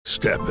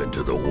Step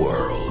into the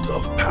world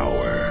of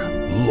power,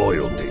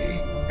 loyalty,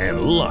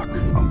 and luck.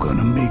 I'm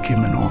gonna make him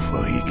an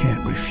offer he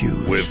can't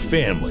refuse. With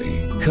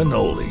family,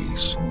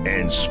 cannolis,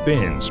 and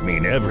spins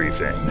mean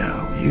everything.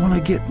 Now, you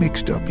wanna get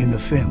mixed up in the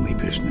family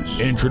business.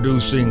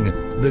 Introducing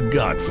The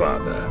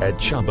Godfather at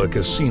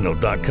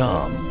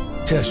ChumbaCasino.com.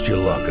 Test your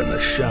luck in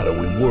the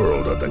shadowy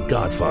world of The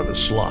Godfather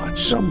slot.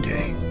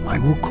 Someday, I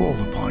will call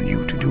upon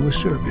you to do a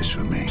service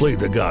for me. Play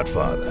The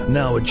Godfather,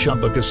 now at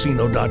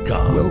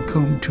ChumbaCasino.com.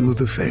 Welcome to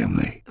the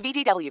family.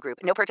 VGW Group.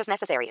 No purchase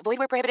necessary. Void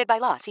where prohibited by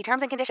law. See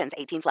terms and conditions.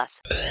 18+.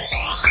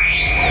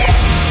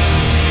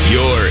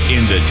 You're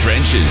in the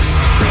trenches.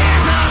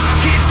 Stand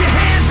up, get your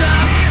hands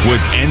up.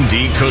 With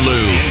ND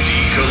Kalu.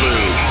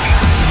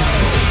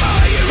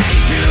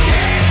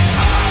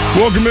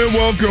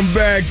 Welcome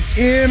back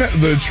in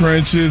the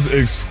trenches,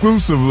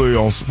 exclusively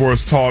on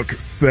Sports Talk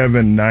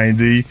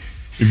 790.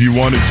 If you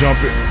want to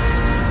jump in.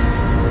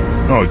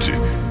 Oh, gee.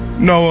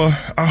 Noah,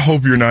 I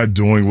hope you're not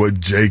doing what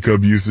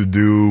Jacob used to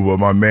do, what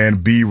my man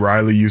B.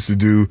 Riley used to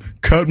do.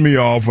 Cut me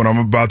off when I'm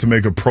about to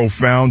make a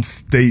profound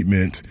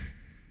statement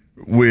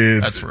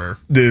with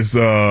this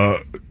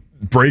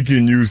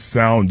breaking news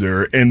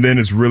sounder, and then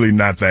it's really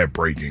not that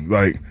breaking.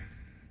 Like,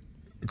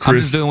 Chris, I'm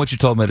just doing what you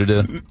told me to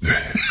do.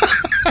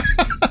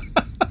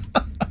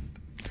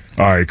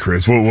 All right,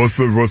 Chris, what's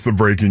the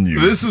breaking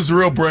news? This is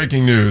real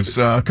breaking news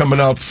coming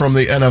up from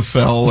the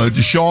NFL.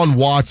 Deshaun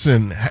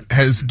Watson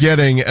is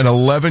getting an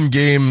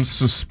 11-game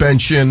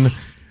suspension.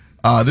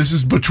 This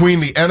is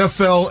between the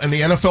NFL and the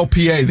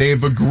NFLPA. They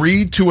have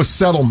agreed to a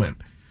settlement.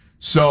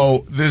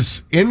 So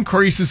this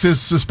increases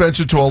his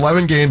suspension to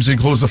 11 games,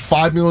 includes a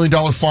 $5 million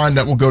fine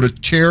that will go to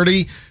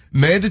charity,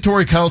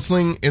 mandatory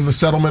counseling in the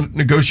settlement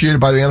negotiated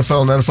by the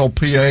NFL and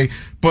NFLPA.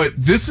 But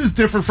this is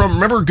different from,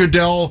 remember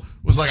Goodell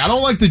was like, I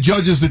don't like the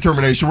judge's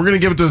determination. We're going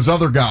to give it to this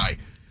other guy.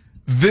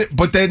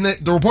 But then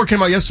the report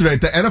came out yesterday.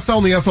 The NFL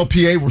and the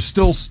NFLPA were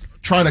still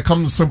trying to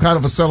come to some kind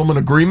of a settlement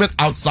agreement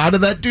outside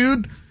of that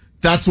dude.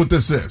 That's what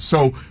this is.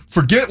 So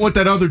forget what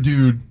that other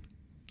dude,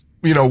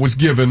 was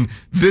given.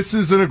 This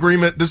is an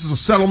agreement. This is a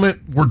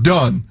settlement. We're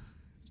done.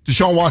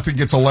 Deshaun Watson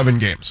gets 11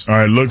 games. All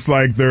right, looks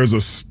like there's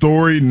a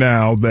story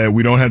now that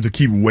we don't have to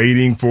keep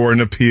waiting for an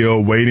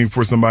appeal, waiting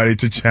for somebody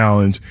to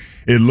challenge.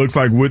 It looks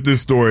like with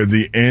this story,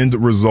 the end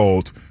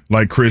result,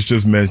 like Chris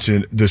just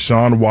mentioned,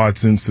 Deshaun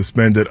Watson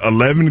suspended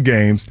 11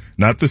 games,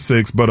 not the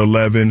 6, but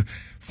 11,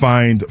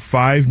 fined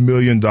 $5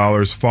 million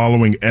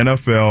following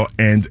NFL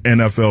and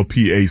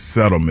NFLPA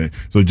settlement.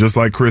 So just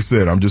like Chris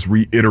said, I'm just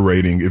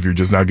reiterating if you're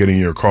just not getting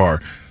in your car.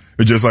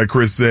 But just like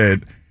Chris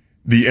said,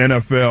 the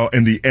NFL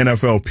and the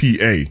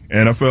NFLPA.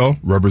 NFL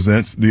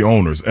represents the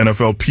owners.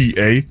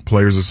 NFLPA,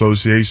 Players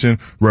Association,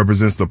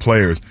 represents the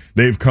players.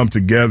 They've come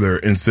together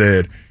and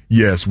said,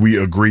 yes,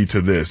 we agree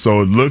to this.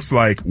 So it looks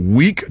like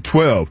week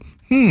 12.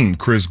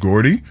 Chris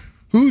Gordy,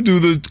 who do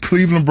the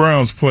Cleveland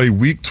Browns play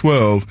week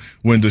 12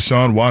 when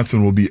Deshaun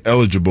Watson will be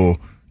eligible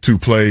to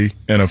play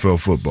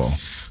NFL football?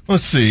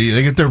 Let's see.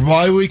 They get their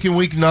bye week in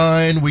week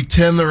 9. Week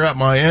 10, they're at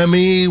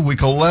Miami.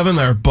 Week 11,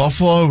 they're at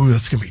Buffalo. Ooh,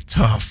 that's going to be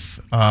tough.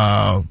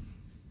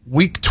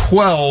 Week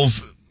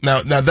 12,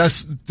 now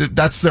that's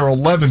their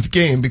 11th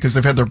game because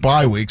they've had their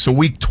bye week. So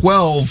week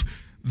 12,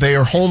 they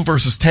are home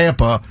versus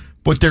Tampa,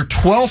 but their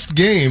 12th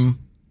game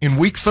in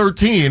week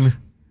 13,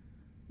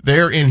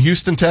 they're in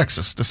Houston,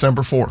 Texas,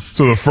 December 4th.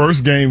 So the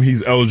first game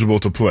he's eligible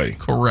to play.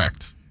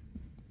 Correct.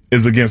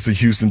 Is against the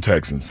Houston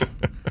Texans.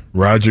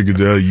 Roger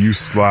Goodell, you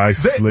sly,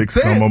 slick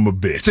son of a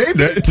bitch. They've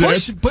been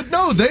pushing, but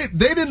no, they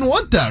didn't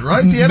want that,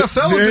 right? The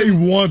NFL, they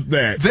want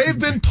that. They've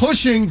been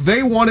pushing.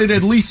 They wanted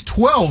at least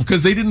 12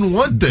 because they didn't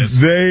want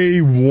this.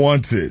 They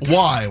want it.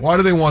 Why? Why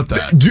do they want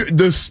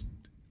that?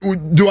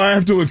 Do I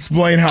have to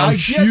explain how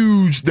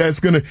huge that's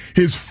going to...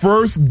 His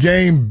first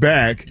game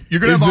back... You're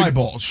going to have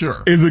eyeballs,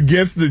 sure. ...is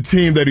against the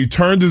team that he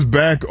turned his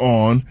back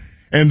on,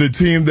 and the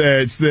team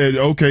that said,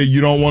 okay,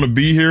 you don't want to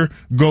be here,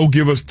 go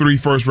give us 3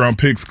 first-round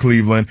picks,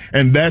 Cleveland.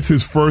 And that's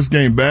his first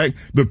game back.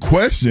 The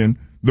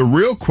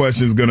real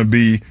question is going to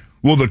be,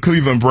 will the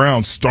Cleveland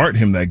Browns start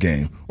him that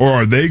game? Or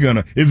are they going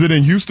to... Is it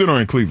in Houston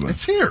or in Cleveland?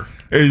 It's here.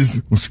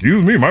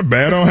 Excuse me, my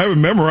bad, I don't have it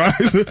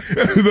memorized.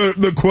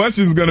 The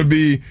question is going to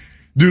be...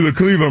 Do the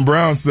Cleveland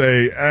Browns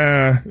say,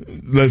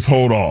 let's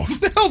hold off?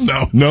 Hell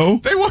no. No?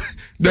 They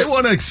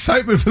want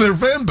excitement for their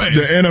fan base.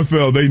 The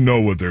NFL, they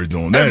know what they're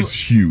doing. That's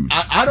huge.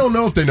 I don't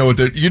know if they know what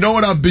they're... You know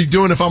what I'd be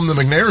doing if I'm the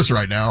McNairs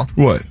right now?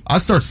 What? I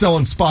start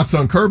selling spots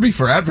on Kirby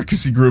for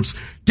advocacy groups.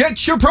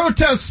 Get your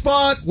protest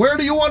spot. Where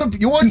do you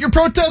want you want your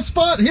protest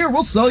spot? Here,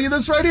 we'll sell you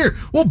this right here.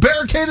 We'll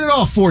barricade it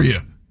off for you.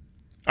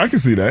 I can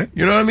see that.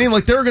 You know what I mean?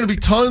 Like, there are going to be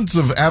tons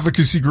of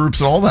advocacy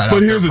groups and all that.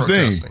 But here's the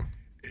thing.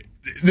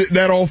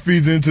 That all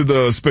feeds into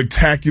the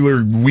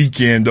spectacular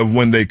weekend of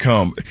when they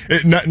come.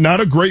 Not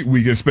a great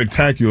weekend,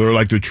 spectacular,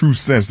 like the true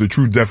sense, the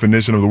true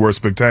definition of the word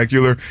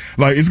spectacular.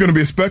 Like, it's going to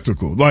be a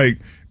spectacle. Like,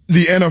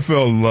 the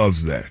NFL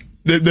loves that.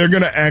 They're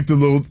going to act a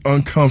little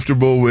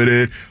uncomfortable with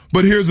it.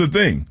 But here's the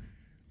thing.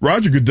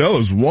 Roger Goodell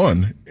has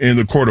won in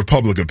the court of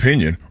public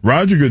opinion.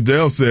 Roger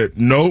Goodell said,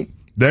 nope,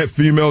 that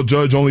female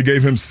judge only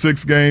gave him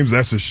 6 games.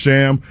 That's a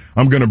sham.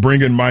 I'm going to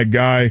bring in my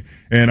guy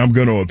and I'm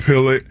going to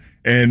appeal it.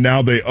 And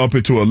now they up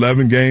it to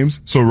 11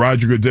 games. So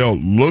Roger Goodell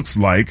looks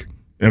like,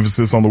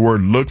 emphasis on the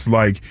word looks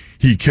like,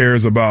 he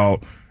cares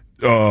about,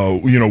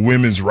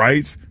 women's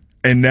rights.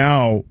 And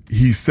now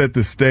he set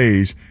the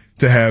stage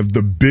to have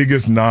the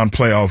biggest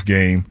non-playoff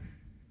game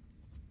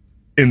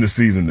in the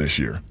season this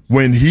year.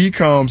 When he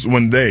comes,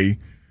 and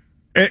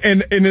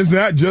it's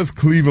not just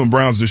Cleveland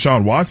Browns,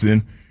 Deshaun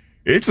Watson.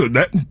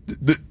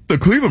 The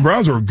Cleveland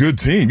Browns are a good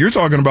team. You're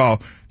talking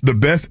about the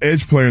best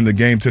edge player in the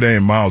game today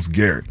in Myles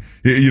Garrett.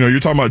 You're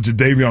talking about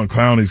Jadeveon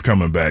Clowney's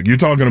coming back. You're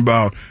talking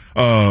about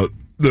the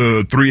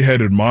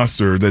 3-headed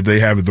monster that they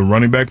have at the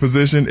running back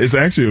position. It's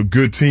actually a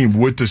good team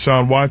with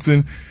Deshaun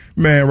Watson.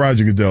 Man,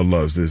 Roger Goodell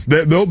loves this.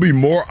 There'll be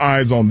more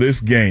eyes on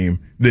this game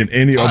than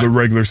any other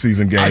regular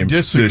season game. I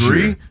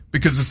disagree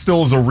because it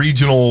still is a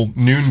regional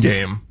noon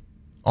game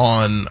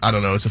on, I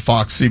don't know, it's a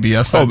Fox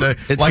CBS that day.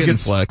 It's getting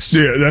flexed.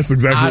 Yeah, that's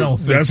exactly. I don't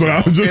think that's so. what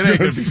I was just going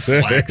to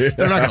say. Flexed.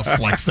 They're not going to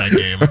flex that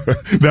game.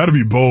 That'd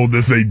be bold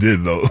if they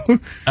did, though.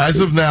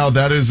 As of now,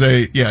 that is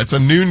it's a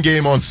noon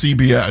game on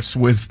CBS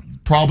with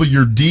probably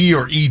your D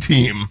or E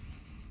team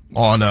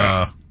on,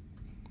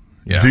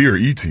 D or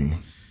E team.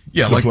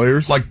 Yeah, the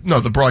players?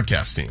 The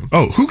broadcast team.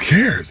 Oh, who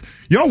cares?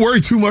 Y'all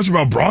worry too much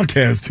about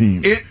broadcast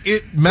teams.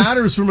 It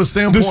matters from a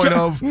standpoint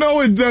of...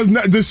 No, it does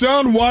not.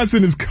 Deshaun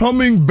Watson is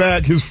coming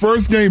back, his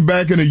first game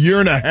back in a year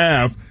and a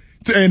half,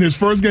 and his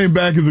first game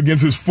back is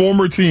against his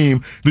former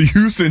team, the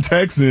Houston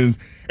Texans,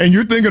 and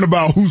you're thinking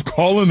about who's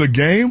calling the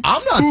game?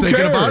 I'm not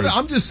thinking about it.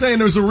 I'm just saying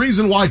there's a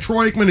reason why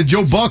Troy Aikman and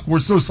Joe Buck were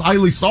so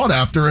highly sought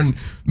after and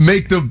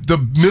make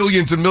the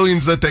millions and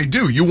millions that they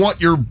do. You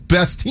want your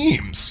best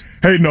teams.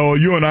 Hey, Noah,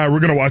 you and I, we're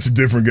going to watch a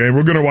different game.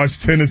 We're going to watch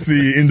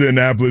Tennessee,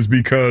 Indianapolis,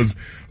 because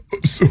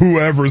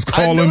whoever's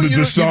calling the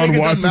Deshaun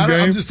Watson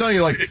game. I'm just telling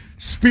you,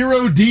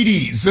 Spiro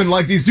Dides and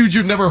these dudes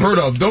you've never heard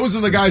of. Those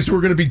are the guys who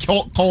are going to be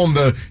calling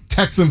the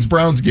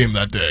Texans-Browns game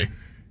that day.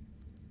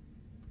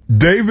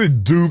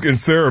 David Duke and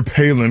Sarah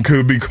Palin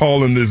could be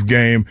calling this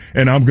game,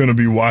 and I'm going to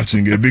be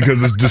watching it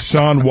because it's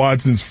Deshaun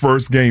Watson's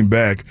first game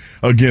back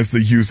against the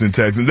Houston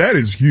Texans. That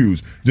is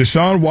huge.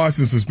 Deshaun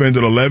Watson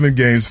suspended 11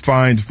 games,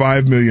 fined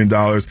 $5 million.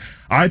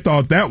 I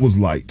thought that was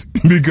light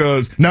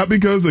not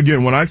because,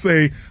 again, when I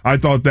say I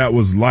thought that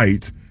was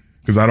light,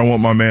 because I don't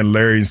want my man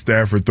Larry and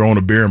Stafford throwing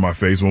a beer in my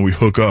face when we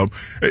hook up,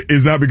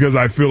 it's not because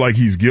I feel like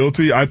he's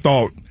guilty. I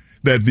thought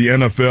that the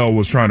NFL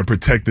was trying to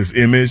protect this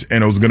image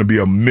and it was going to be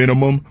a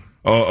minimum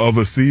of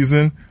a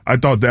season. I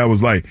thought that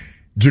was like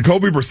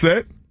Jacoby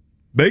Brissett.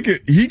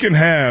 He can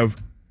have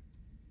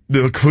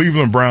the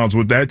Cleveland Browns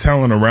with that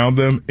talent around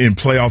them in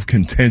playoff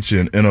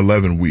contention in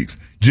 11 weeks.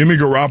 Jimmy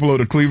Garoppolo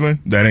to Cleveland,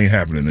 that ain't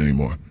happening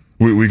anymore.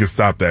 We can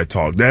stop that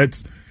talk.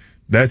 That's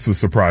a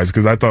surprise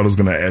because I thought it was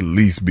going to at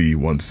least be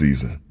one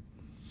season.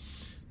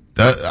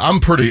 I'm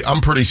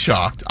pretty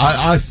shocked.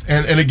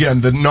 And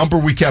again, the number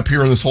we kept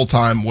hearing this whole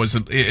time was,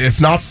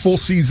 if not full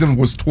season,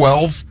 was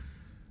 12.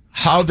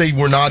 How they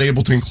were not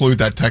able to include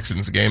that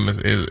Texans game,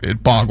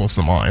 it boggles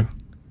the mind.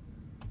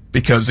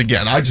 Because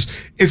again,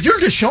 if you're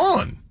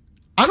Deshaun,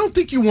 I don't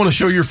think you want to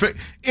show your face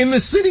in the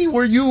city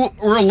where you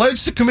were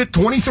alleged to commit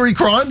 23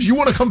 crimes. You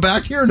want to come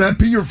back here and that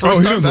be your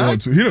first time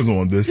back? He doesn't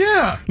want this.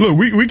 Yeah. Look,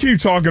 we keep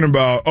talking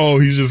about,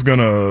 he's just going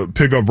to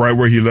pick up right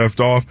where he left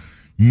off.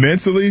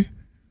 Mentally,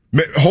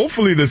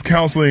 hopefully this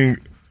counseling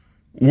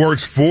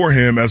works for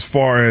him as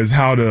far as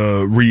how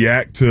to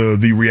react to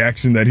the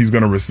reaction that he's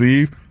going to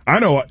receive. I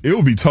know it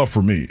would be tough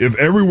for me if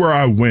everywhere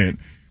I went,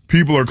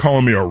 people are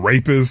calling me a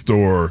rapist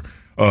or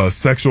a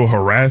sexual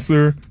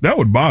harasser. That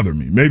would bother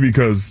me. Maybe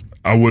because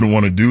I wouldn't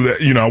want to do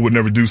that. I would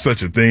never do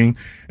such a thing.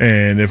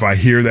 And if I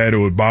hear that, it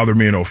would bother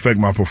me and it'll affect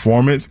my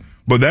performance.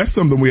 But that's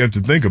something we have to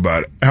think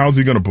about. How's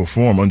he going to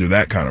perform under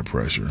that kind of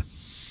pressure?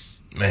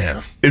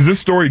 Man. Is this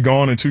story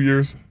gone in 2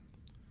 years?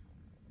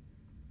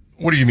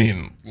 What do you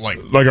mean?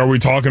 Like, are we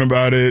talking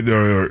about it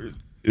or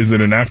is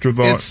it an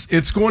afterthought?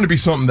 It's going to be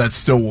something that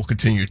still will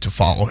continue to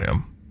follow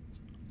him.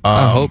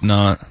 I hope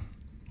not.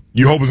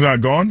 You hope it's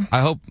not gone? I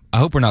hope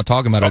we're not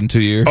talking about it in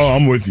 2 years. Oh,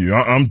 I'm with you.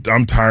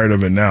 I'm tired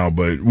of it now,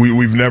 but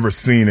we've never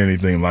seen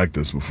anything like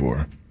this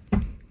before.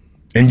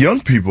 And young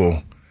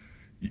people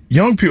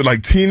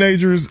like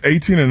teenagers,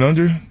 18 and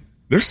under,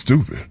 they're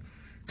stupid.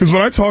 Because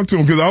when I talk to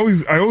them,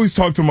 because I always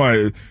talk to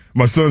my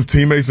son's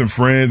teammates and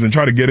friends and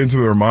try to get into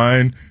their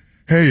mind.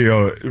 Hey,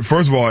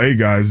 first of all, hey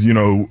guys,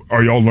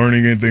 are y'all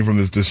learning anything from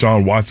this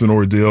Deshaun Watson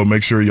ordeal?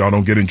 Make sure y'all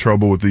don't get in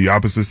trouble with the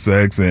opposite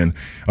sex and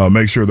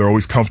make sure they're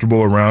always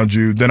comfortable around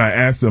you. Then I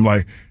ask them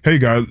like, hey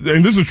guys,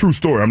 and this is a true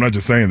story. I'm not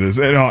just saying this.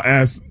 And I'll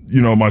ask,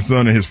 my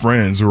son and his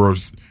friends who are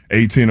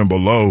 18 and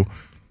below,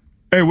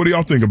 hey, what do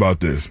y'all think about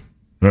this?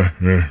 Like,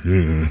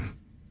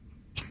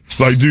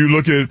 do you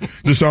look at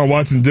Deshaun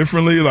Watson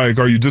differently? Like,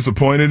 are you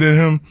disappointed in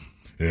him?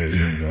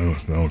 Yeah,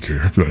 I don't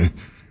care. Right?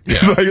 Yeah.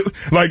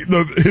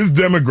 His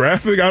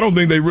demographic, I don't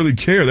think they really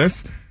care.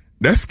 That's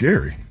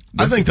scary.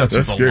 I think that's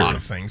with scary. A lot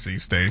of things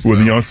these days.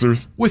 With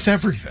youngsters? With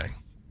everything.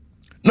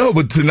 No,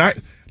 but tonight,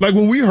 Like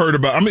when we heard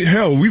about,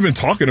 hell, we've been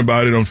talking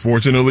about it,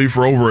 unfortunately,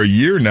 for over a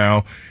year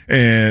now,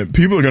 and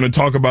people are going to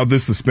talk about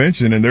this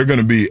suspension, and they're going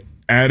to be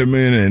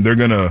adamant, and they're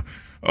going to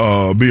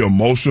be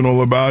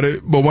emotional about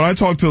it. But when I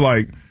talk to,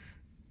 like,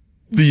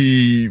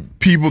 the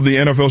people the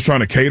NFL's trying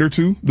to cater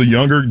to, the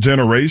younger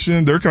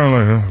generation, they're kind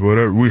of like,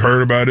 whatever, we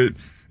heard about it,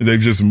 and they've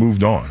just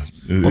moved on.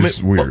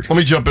 It's weird. Let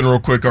me jump in real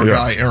quick. Our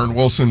guy, Aaron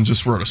Wilson,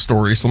 just wrote a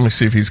story, so let me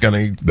see if he's got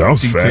any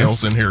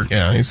details in here.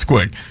 Yeah, he's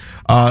quick.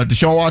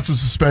 Deshaun Watson's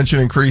suspension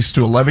increased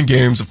to 11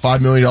 games, a $5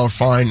 million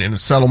fine, and a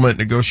settlement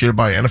negotiated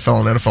by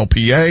NFL and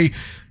NFLPA.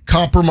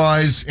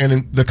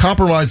 The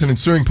compromise and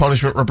ensuing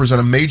punishment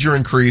represent a major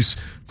increase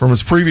from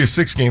his previous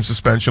 6-game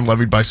suspension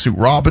levied by Sue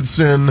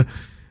Robinson.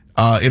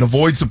 It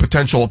avoids the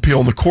potential appeal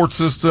in the court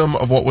system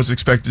of what was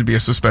expected to be a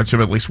suspension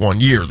of at least 1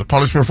 year. The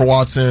punishment for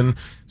Watson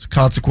is a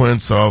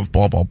consequence of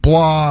blah, blah,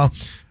 blah.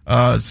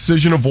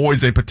 Decision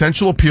avoids a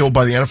potential appeal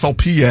by the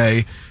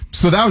NFLPA.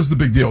 So that was the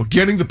big deal.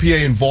 Getting the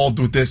PA involved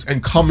with this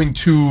and coming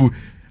to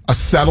a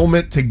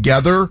settlement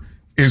together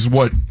is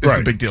what is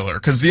the big deal here.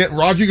 Because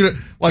Roger Goodell,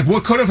 like,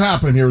 what could have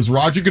happened here is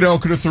Roger Goodell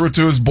could have threw it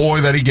to his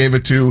boy that he gave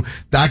it to.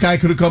 That guy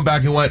could have come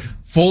back and went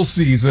full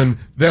season.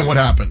 Then what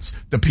happens?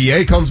 The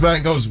PA comes back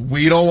and goes,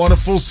 we don't want a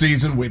full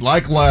season. We'd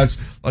like less.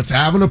 Let's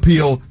have an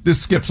appeal. This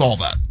skips all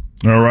that.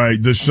 All right.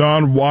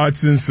 Deshaun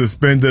Watson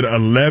suspended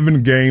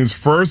 11 games.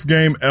 First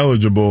game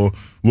eligible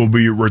will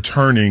be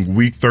returning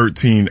week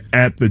 13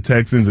 at the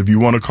Texans. If you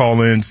want to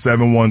call in,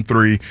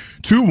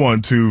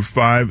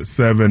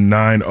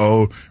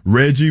 713-212-5790.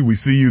 Reggie, we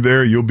see you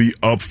there. You'll be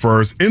up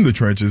first in the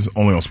trenches,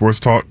 only on Sports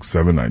Talk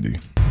 790.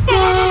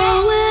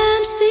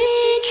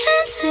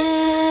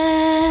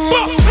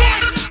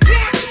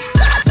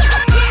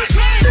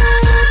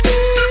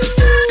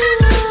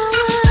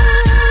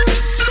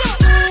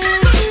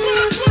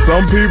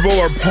 Some people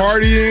are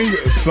partying,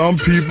 some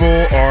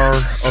people are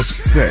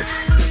upset,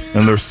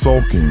 and they're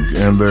sulking,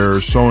 and they're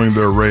showing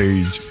their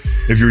rage.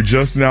 If you're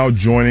just now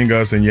joining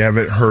us and you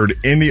haven't heard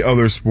any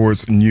other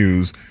sports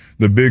news,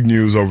 the big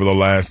news over the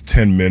last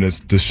 10 minutes,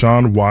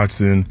 Deshaun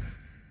Watson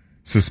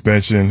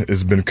suspension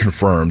has been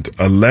confirmed.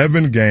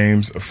 11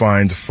 games,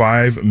 fined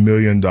 $5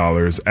 million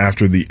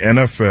after the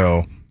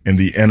NFL and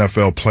the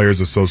NFL Players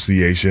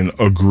Association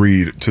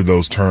agreed to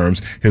those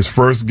terms. His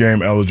first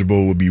game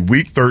eligible will be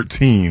week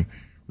 13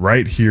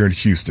 right here in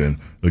Houston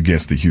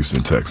against the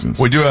Houston Texans.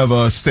 We do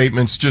have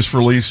statements just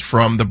released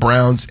from the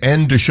Browns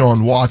and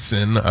Deshaun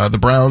Watson. The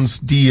Browns,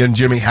 D and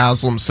Jimmy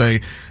Haslam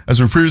say,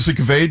 as we previously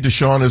conveyed,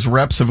 Deshaun and his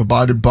reps have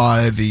abided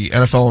by the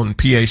NFL and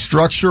PA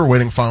structure,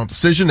 awaiting final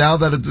decision. Now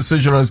that a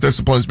decision on his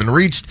discipline has been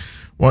reached,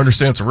 we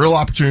understand it's a real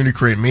opportunity to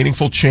create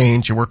meaningful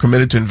change, and we're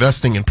committed to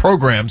investing in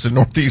programs in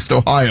Northeast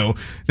Ohio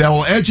that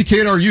will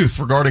educate our youth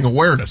regarding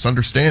awareness,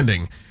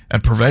 understanding,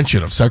 and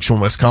prevention of sexual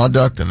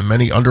misconduct and the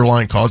many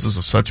underlying causes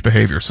of such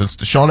behavior. Since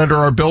Deshaun entered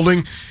our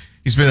building,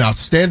 he's been an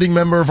outstanding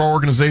member of our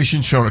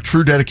organization, shown a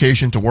true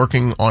dedication to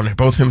working on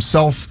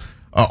himself,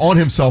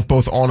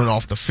 both on and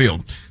off the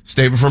field.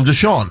 Statement from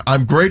Deshaun: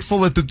 I'm grateful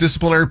that the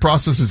disciplinary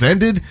process has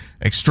ended,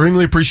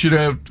 extremely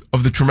appreciative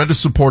of the tremendous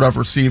support I've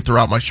received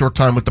throughout my short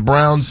time with the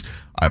Browns.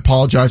 I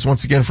apologize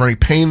once again for any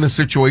pain this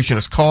situation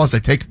has caused. I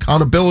take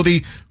accountability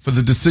for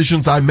the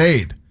decisions I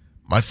made.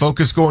 My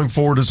focus going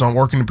forward is on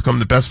working to become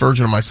the best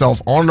version of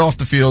myself on and off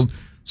the field,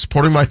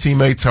 supporting my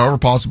teammates however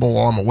possible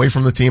while I'm away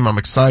from the team. I'm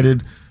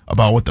excited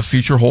about what the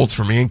future holds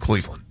for me in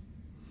Cleveland.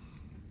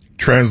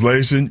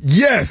 Translation: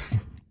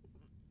 yes!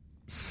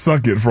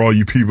 Suck it for all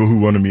you people who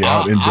wanted me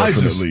out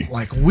indefinitely.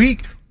 We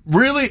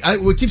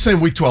keep saying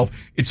week 12.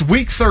 It's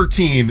week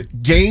 13,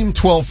 game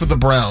 12 for the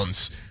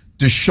Browns.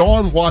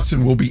 Deshaun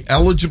Watson will be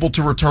eligible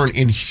to return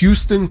in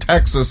Houston,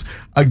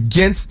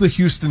 against the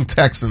Houston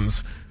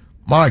Texans.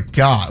 My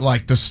God,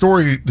 like the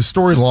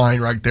storyline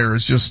right there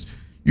is just,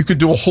 you could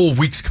do a whole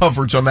week's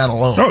coverage on that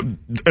alone. Oh,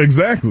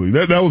 exactly.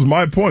 That was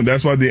my point.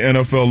 That's why the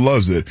NFL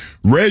loves it.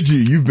 Reggie,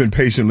 you've been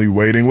patiently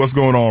waiting. What's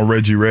going on,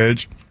 Reggie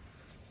Reg?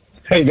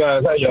 Hey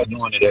guys, how y'all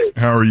doing today?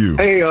 How are you?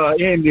 Hey,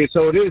 Andy.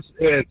 So this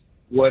is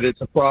it's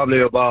probably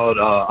about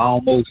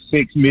almost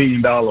 $6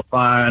 million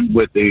fine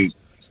with the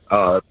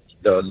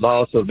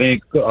loss of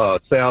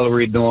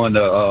salary during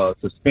the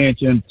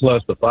suspension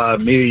plus the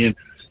 $5 million.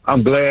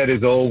 I'm glad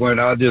it's over,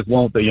 and I just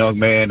want the young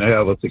man to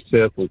have a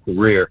successful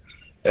career.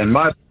 And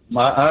I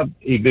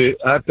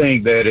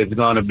think that it's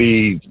going to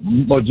be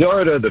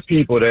majority of the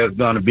people that's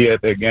going to be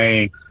at that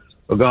game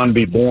are going to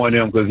be booing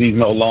him because he's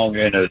no longer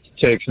in a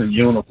Texan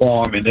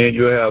uniform. And then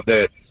you have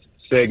that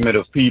segment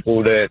of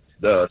people that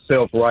the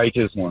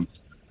self-righteous ones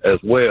as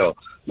well.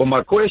 But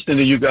my question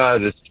to you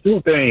guys is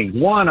two things.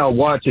 One, I'm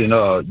watching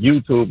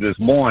YouTube this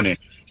morning,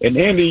 and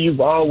Andy,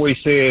 you've always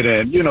said,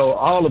 and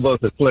all of us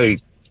have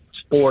played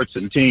sports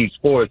and team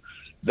sports,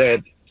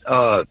 that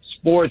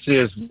sports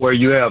is where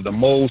you have the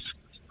most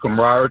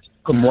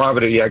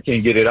camaraderie. I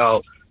can't get it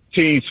out.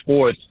 Team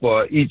sports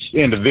for each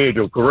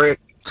individual,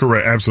 correct?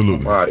 Correct,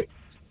 absolutely. Right.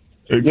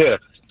 Yeah.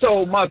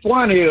 So my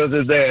point is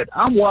that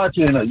I'm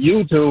watching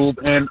YouTube,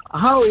 and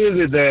how is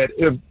it that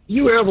if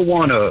you ever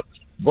want to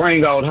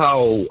bring out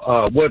how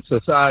what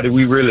society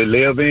we really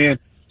live in,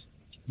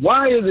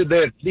 why is it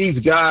that these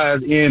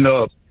guys end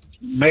up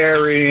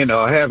marrying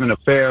or having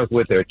affairs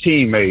with their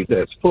teammates?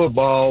 That's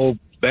football,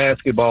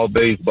 basketball,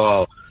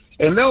 baseball.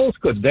 And those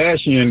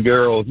Kardashian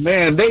girls,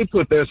 man, they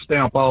put their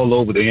stamp all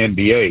over the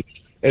NBA.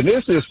 And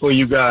this is for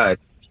you guys.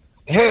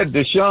 Had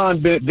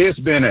Deshaun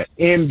been an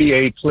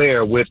NBA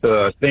player with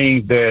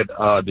things that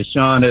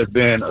Deshaun has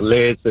been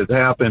alleged has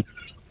happened,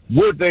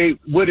 would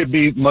it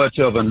be much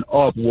of an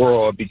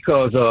uproar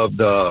because of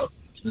the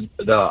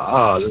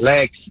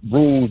lax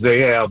rules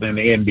they have in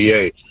the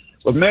NBA?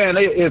 But man,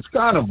 it's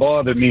kind of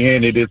bothered me,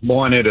 Andy, this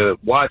morning to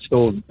watch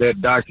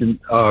that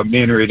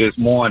documentary this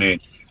morning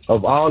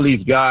of all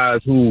these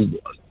guys who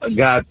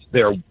got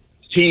their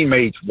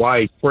teammate's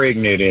wife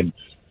pregnant and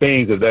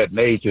things of that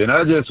nature. And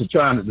I just was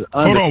trying to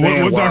understand. Hold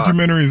on, what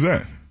documentary is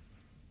that?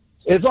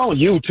 It's on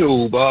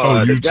YouTube.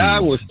 YouTube. The guy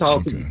was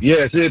talking. Okay.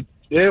 Yes, it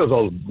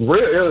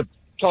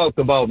talked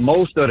about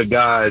most of the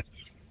guys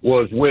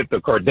was with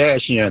the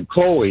Kardashian,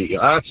 Khloe.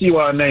 I see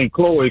why I named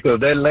Khloe because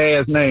that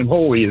last name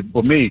Hoey is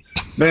for me.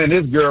 Man,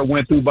 this girl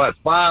went through about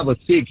 5 or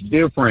 6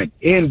 different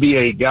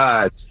NBA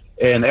guys,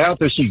 and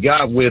after she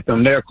got with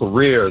them, their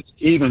careers,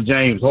 even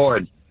James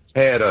Harden,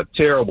 had a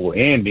terrible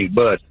ending.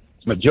 But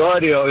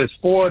majority of it's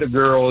 4 of the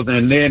girls,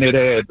 and then it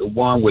had the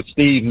one with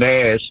Steve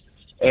Nash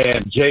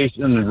and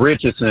Jason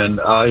Richardson,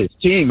 his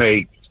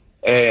teammate,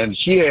 and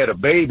she had a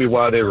baby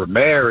while they were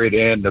married,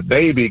 and the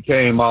baby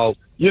came out,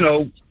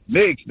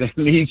 mixed,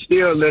 and he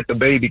still let the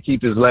baby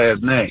keep his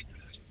last name.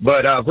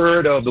 But I've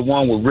heard of the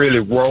one with Really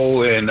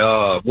Rowe and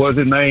what's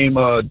his name,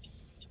 Joe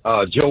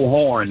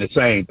Horn, the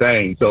same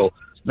thing. So,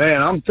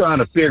 man, I'm trying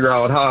to figure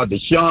out how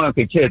Deshaun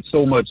could catch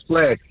so much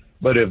flack.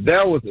 But if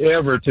that was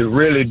ever to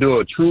really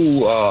do a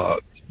true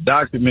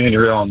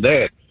documentary on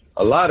that,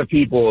 a lot of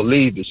people will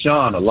leave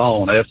Deshaun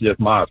alone. That's just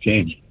my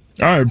opinion.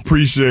 I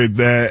appreciate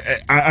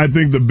that. I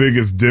think the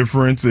biggest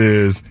difference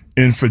is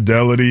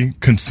infidelity,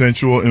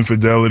 consensual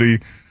infidelity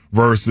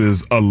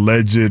versus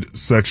alleged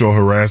sexual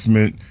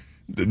harassment.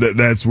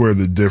 That's where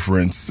the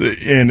difference.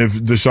 And if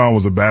Deshaun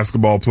was a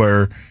basketball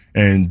player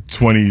and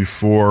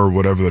 24,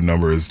 whatever the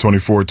number is,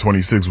 24,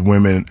 26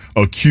 women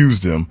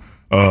accused him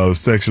of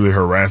sexually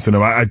harassing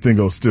him, I think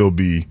it'll still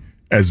be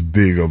as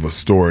big of a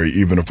story,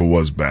 even if it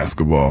was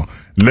basketball.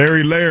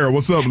 Larry Lair,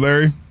 what's up,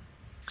 Larry?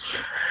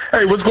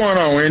 Hey, what's going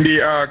on, Andy?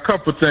 A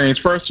couple things.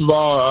 First of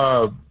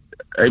all,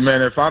 hey,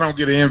 man, if I don't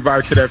get an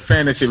invite to that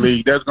fantasy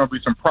league, there's going to be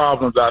some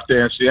problems out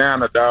there in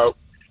Siena, dog.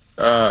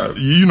 I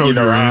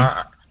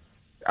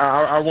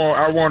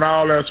want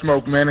all that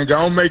smoke, man, and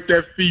don't make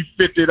that fee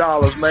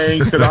 $50, man,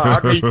 because I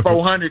need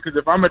 $400. Because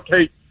if I'm gonna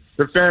take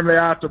the family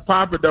out to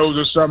Papados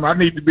or something, I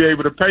need to be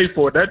able to pay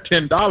for it. That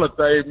 $10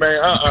 thing, man,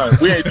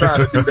 we ain't trying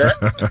to do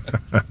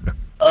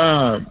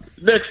that.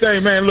 Next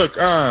thing, man, look,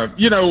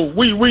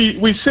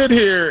 we sit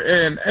here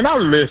and I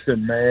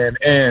listen, man,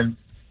 and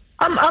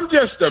I'm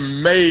just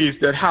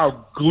amazed at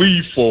how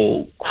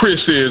gleeful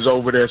Chris is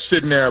over there,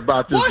 sitting there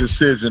about this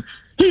decision.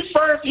 He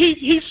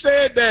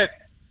said that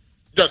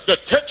the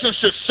Texans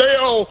should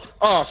sell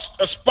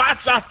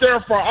spots out there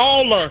for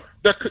all the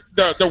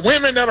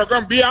women that are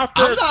going to be out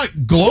there. I'm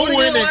not gloating,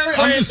 Larry.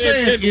 I'm just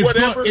saying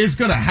it's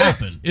going to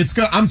happen.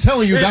 I'm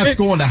telling you, that's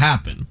going to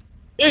happen.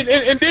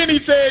 And then he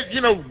said,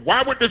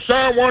 why would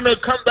Deshaun want to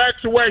come back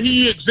to where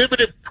he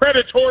exhibited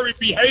predatory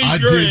behavior? I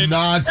did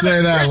not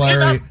say that,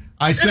 Larry.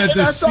 I said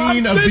the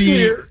scene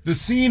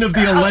of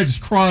the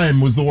alleged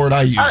crime was the word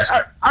I used.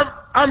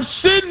 I'm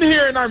sitting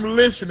here and I'm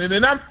listening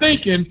and I'm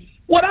thinking,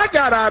 what I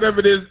got out of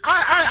it is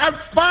I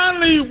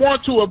finally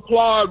want to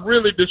applaud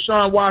really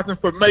Deshaun Watson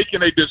for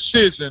making a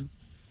decision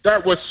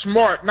that was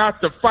smart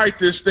not to fight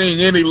this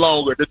thing any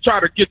longer, to try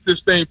to get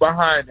this thing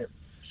behind him.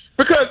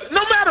 Because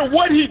no matter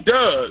what he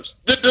does,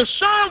 the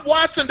Deshaun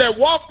Watson that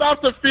walked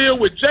off the field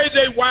with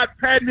J.J. Watt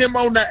patting him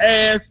on the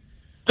ass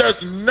does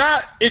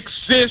not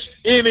exist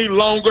any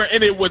longer,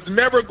 and it was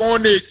never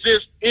going to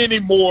exist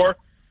anymore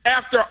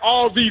after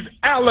all these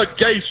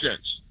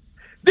allegations.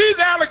 These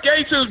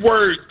allegations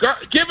were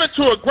given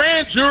to a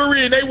grand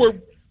jury, and they were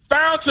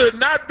found to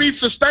not be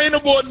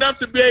sustainable enough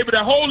to be able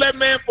to hold that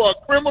man for a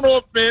criminal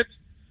offense.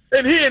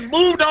 And he had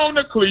moved on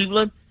to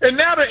Cleveland, and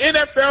now the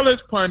NFL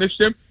has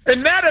punished him.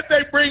 And now that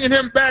they're bringing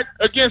him back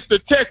against the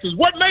Texans,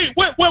 what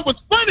was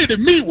funny to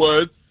me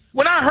was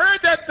when I heard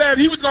that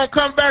he was going to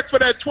come back for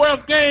that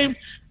 12th game,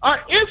 I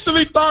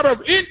instantly thought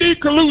of N.D.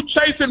 Kalu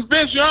chasing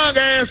Vince Young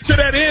ass to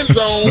that end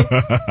zone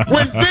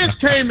when Vince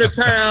came to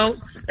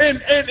town,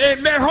 and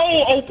that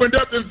hole opened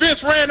up and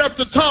Vince ran up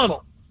the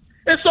tunnel.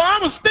 And so I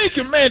was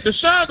thinking, man,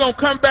 Deshaun going to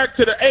come back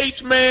to the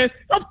H, man.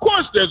 Of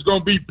course there's going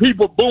to be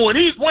people booing.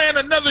 He's wearing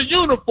another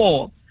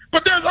uniform.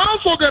 But there's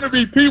also going to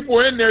be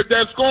people in there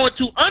that's going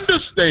to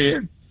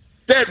understand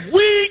that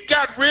we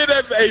got rid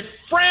of a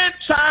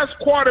franchise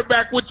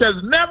quarterback, which has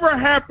never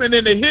happened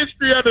in the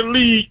history of the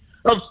league,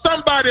 of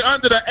somebody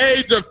under the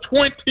age of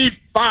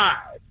 25.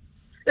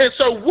 And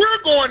so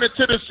we're going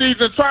into the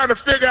season trying to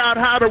figure out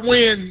how to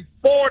win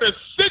 4 to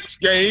 6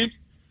 games.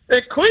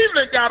 And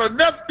Cleveland got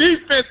enough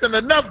defense and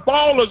enough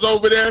ballers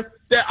over there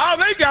that all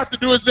they got to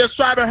do is just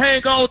try to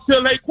hang on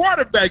till their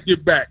quarterback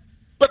get back.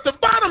 But the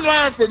bottom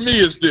line for me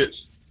is this.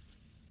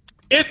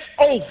 It's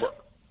over.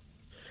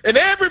 And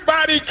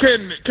everybody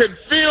can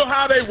feel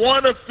how they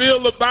want to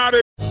feel about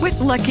it. With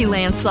Lucky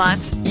Land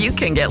Slots, you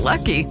can get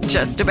lucky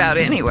just about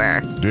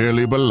anywhere.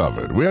 Dearly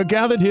beloved, we are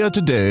gathered here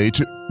today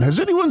to... Has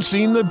anyone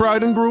seen the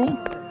bride and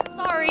groom?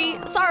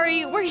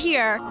 Sorry, we're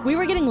here. We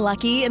were getting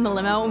lucky in the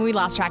limo and we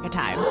lost track of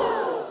time.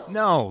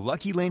 No,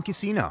 Lucky Land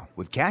Casino,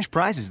 with cash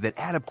prizes that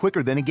add up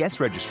quicker than a guest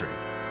registry.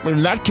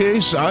 In that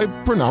case, I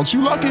pronounce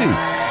you lucky.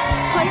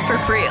 Play for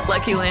free at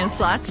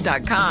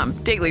LuckyLandSlots.com.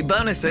 Daily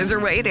bonuses are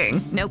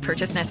waiting. No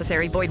purchase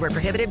necessary. Void where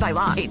prohibited by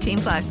law.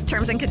 18+.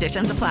 Terms and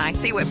conditions apply.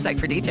 See website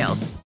for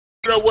details.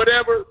 Or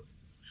whatever.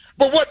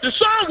 But what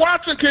Deshaun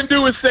Watson can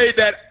do is say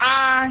that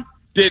I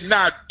did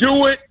not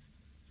do it.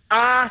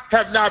 I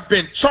have not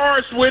been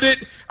charged with it.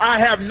 I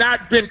have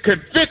not been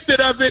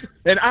convicted of it.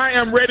 And I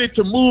am ready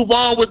to move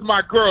on with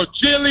my girl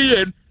Jilly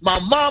and my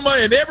mama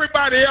and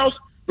everybody else,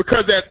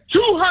 because at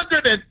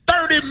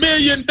 $230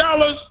 million,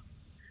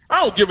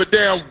 I don't give a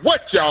damn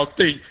what y'all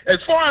think. As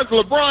far as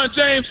LeBron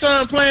James'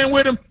 son playing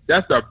with him,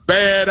 that's a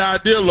bad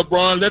idea,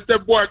 LeBron. Let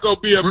that boy go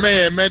be a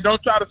man.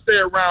 Don't try to stay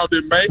around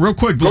him, man. Real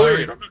quick,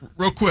 Larry.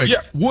 Real quick.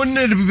 Yeah. Wouldn't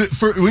it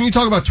be, when you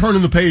talk about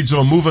turning the page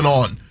or moving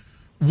on,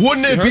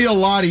 wouldn't it be a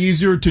lot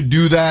easier to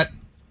do that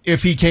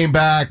if he came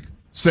back,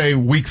 say,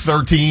 week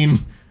 13,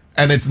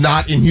 and it's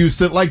not in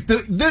Houston? Like,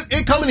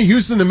 it coming to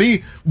Houston, to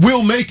me,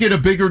 will make it a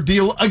bigger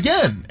deal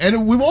again.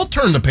 And we won't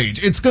turn the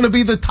page. It's going to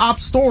be the top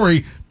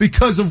story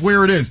because of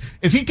where it is.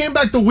 If he came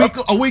back a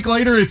week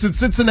later, it's in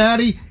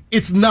Cincinnati,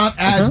 it's not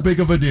as big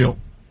of a deal.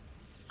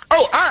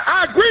 Oh,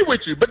 I agree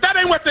with you, but that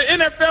ain't what the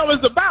NFL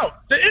is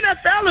about. The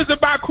NFL is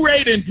about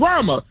creating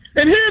drama.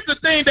 And here's the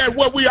thing that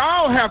what we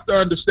all have to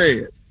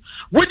understand.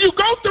 When you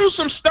go through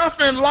some stuff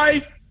in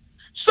life,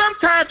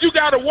 sometimes you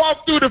got to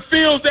walk through the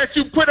fields that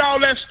you put all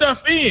that stuff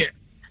in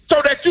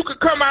so that you could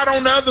come out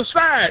on the other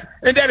side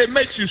and that it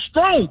makes you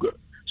stronger.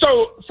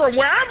 So from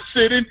where I'm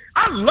sitting,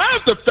 I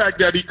love the fact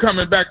that he's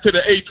coming back to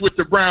the H with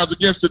the Browns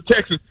against the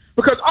Texans,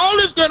 because all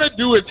it's going to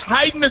do is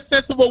heighten a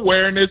sense of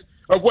awareness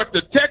of what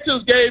the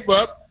Texans gave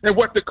up and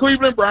what the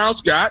Cleveland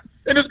Browns got,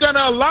 and it's going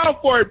to allow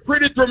for a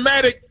pretty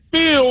dramatic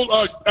field,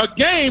 a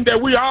game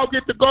that we all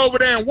get to go over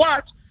there and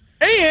watch.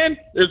 And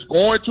it's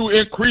going to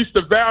increase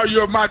the value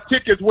of my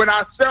tickets when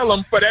I sell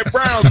them for that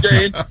Browns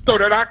game so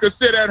that I can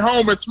sit at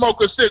home and smoke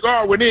a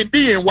cigar with ND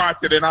and watch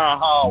it in our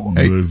hall.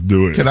 Hey, let's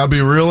do it. Can I be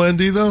real,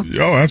 ND, though?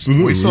 Oh,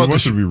 absolutely. We saw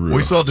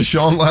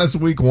Deshaun last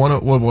week, one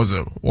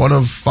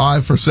of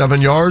 5 for 7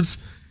 yards.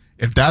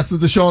 If that's the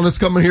Deshaun that's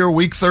coming here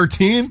week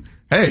 13,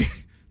 hey,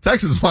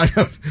 Texas might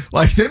have,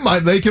 they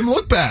might make him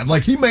look bad.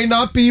 He may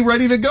not be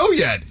ready to go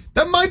yet.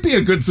 That might be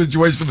a good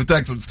situation for the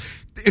Texans.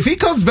 If he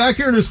comes back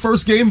here in his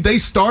first game, they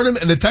start him,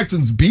 and the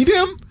Texans beat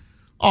him,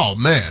 oh,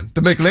 man, the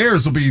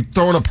McNairs will be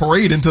throwing a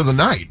parade into the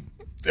night.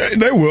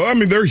 They will. I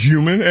mean, they're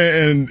human,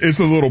 and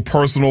it's a little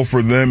personal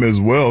for them as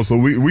well, so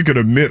we could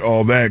admit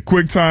all that.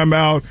 Quick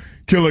timeout.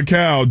 Killer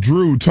Cal,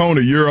 Drew,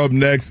 Tony, you're up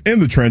next in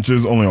the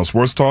trenches, only on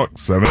Sports Talk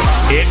 7.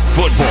 It's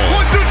football.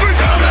 1, 2,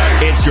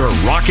 3, it's your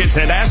Rockets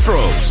and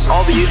Astros.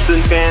 All the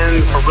Houston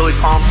fans are really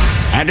pumped.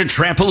 And a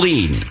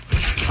trampoline.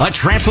 A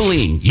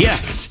trampoline,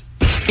 yes.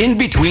 In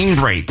between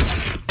breaks.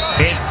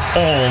 It's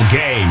all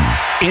game.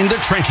 In the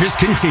Trenches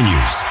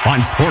continues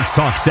on Sports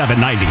Talk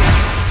 790.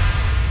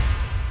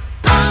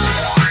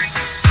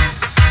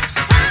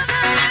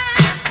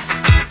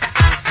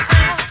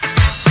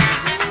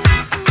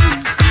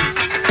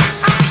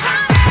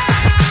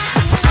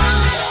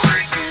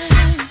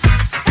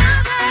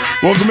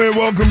 Welcome in,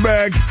 welcome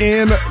back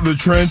in the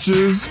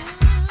trenches.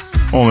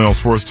 Only on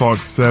Sports Talk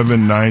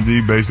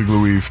 790. Basically,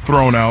 we've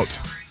thrown out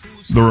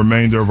the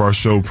remainder of our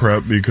show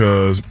prep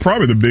because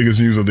probably the biggest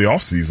news of the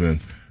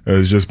offseason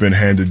has just been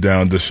handed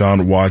down.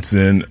 Deshaun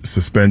Watson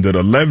suspended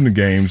 11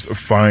 games,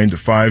 fined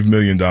 $5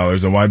 million.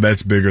 And why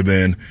that's bigger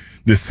than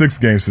the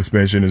 6-game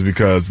suspension is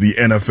because the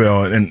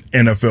NFL and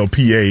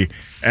NFLPA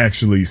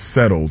actually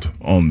settled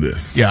on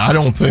this. Yeah, I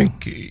don't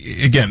think,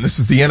 again, this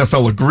is the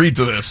NFL agreed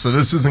to this, so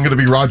this isn't going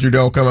to be Roger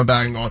Dell coming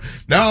back and going,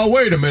 now,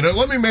 wait a minute,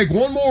 let me make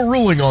one more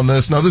ruling on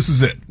this. Now, this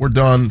is it. We're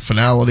done.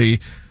 Finality.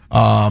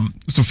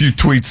 Just a few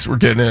tweets we're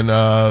getting in.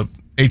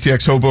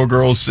 ATX Hobo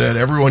Girls said,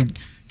 everyone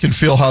can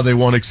feel how they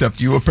want except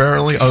you,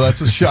 apparently. Oh,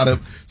 that's a shot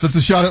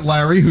at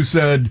Larry, who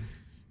said,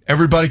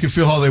 everybody can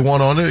feel how they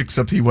want on it,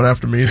 except he went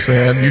after me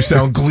saying, you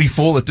sound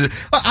gleeful.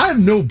 I have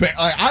no,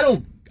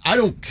 I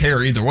don't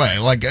care either way.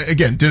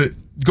 Again,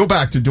 go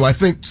back to, do I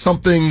think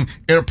something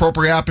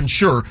inappropriate happened?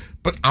 Sure.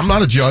 But I'm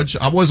not a judge.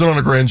 I wasn't on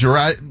a grand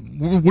jury.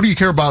 What do you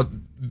care about?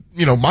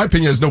 My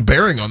opinion has no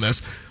bearing on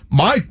this.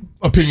 My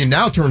opinion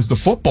now turns to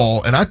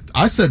football. And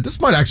I said, this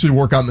might actually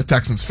work out in the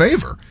Texans'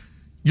 favor.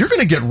 You're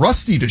going to get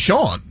rusty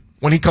Deshaun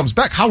when he comes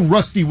back. How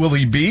rusty will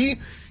he be?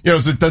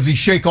 Does he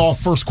shake off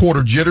first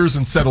quarter jitters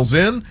and settles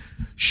in?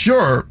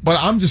 Sure, but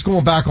I'm just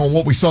going back on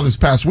what we saw this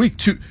past week.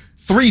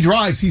 3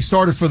 drives he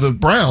started for the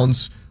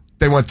Browns.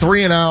 They went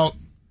 3 and out,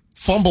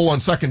 fumble on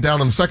second down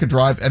on the second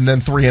drive, and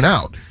then 3 and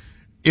out.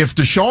 If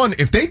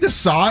they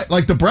decide,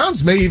 the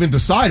Browns may even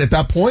decide at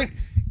that point,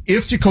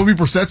 if Jacoby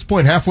Brissett's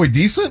playing halfway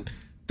decent,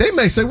 they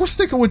may say, we're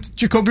sticking with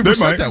Jacoby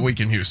Brissett that week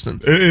in Houston.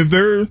 If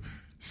they're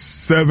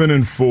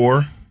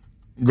 7-4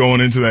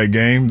 going into that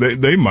game,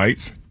 they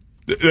might.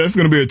 That's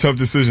going to be a tough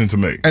decision to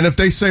make. And if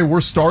they say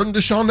we're starting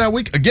Deshaun that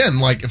week, again,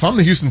 like if I'm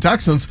the Houston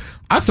Texans,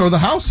 I throw the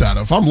house at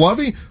him. If I'm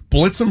Lovey,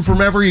 blitz him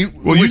from every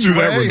Well, you do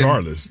that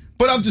regardless.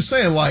 But I'm just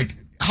saying, like,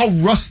 how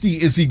rusty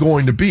is he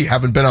going to be,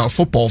 having been out of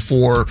football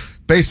for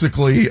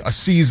basically a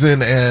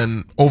season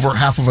and over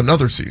half of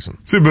another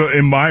season? See, but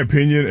in my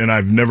opinion, and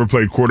I've never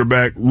played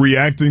quarterback,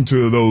 reacting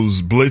to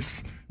those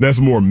blitz, that's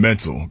more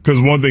mental.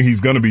 Because one thing he's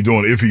going to be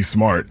doing, if he's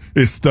smart,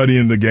 is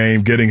studying the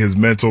game, getting his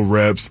mental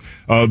reps.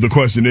 The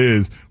question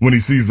is, when he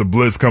sees the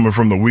blitz coming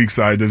from the weak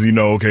side, does he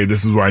know, okay,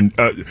 this is where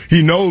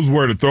he knows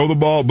where to throw the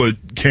ball, but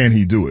can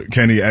he do it?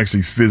 Can he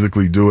actually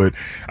physically do it?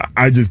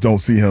 I just don't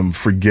see him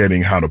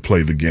forgetting how to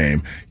play the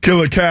game.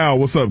 Killer Cal,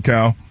 what's up,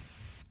 Cal?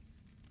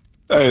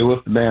 Hey,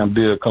 what's the damn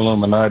deal,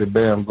 Illuminati?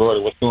 Bam,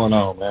 Gordy, what's going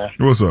on, man?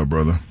 What's up,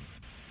 brother?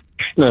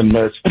 Nothing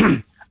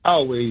much.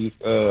 Always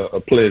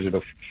a pleasure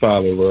to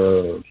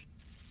follow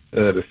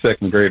the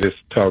second greatest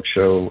talk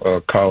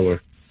show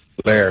caller,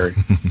 Larry.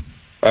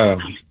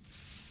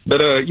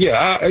 But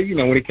yeah,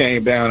 when it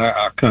came down,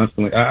 I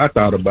constantly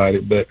thought about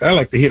it. But I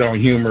like to hit on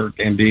humor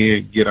and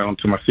then get on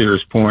to my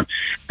serious point.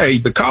 Hey,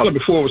 the caller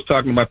before was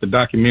talking about the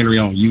documentary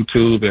on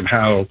YouTube and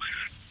how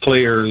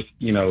players,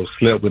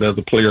 slept with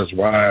other players'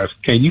 wives.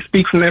 Can you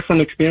speak from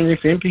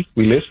experience, Empty?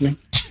 We listening?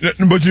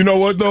 But you know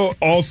what, though?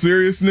 All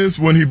seriousness,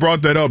 when he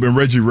brought that up, and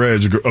Reggie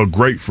Reg, a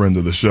great friend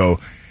of the show,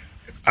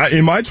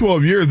 in my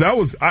 12 years, that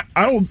was I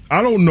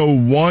don't know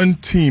one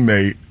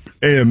teammate,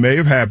 and it may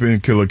have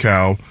happened, Killer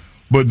Cow,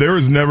 but there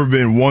has never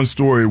been one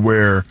story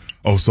where,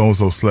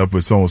 so-and-so slept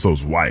with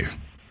so-and-so's wife.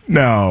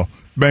 Now,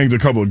 banged a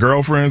couple of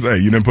girlfriends. Hey,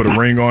 you didn't put a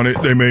ring on it.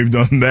 They may have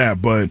done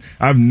that, but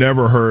I've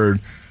never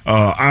heard.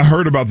 I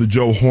heard about the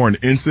Joe Horn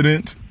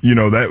incident.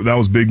 That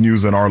was big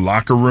news in our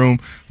locker room,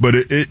 but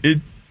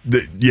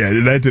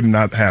that did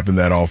not happen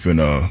that often,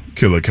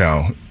 Killer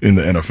Cow, in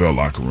the NFL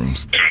locker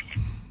rooms.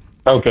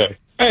 Okay.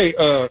 Hey,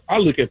 I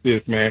look at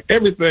this, man.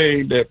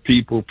 Everything that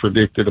people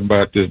predicted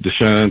about this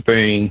Deshaun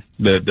thing,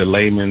 the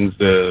layman's,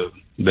 the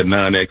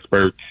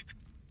non-experts,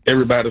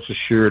 everybody was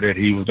sure that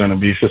he was going to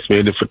be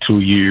suspended for 2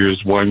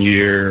 years, 1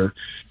 year.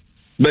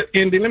 But,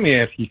 Andy, let me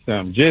ask you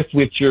something. Just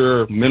with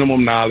your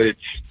minimum knowledge,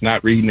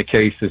 not reading the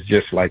cases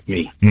just like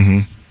me,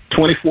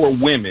 24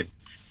 women.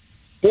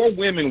 4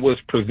 women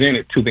was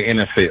presented to the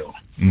NFL.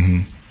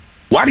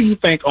 Why do you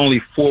think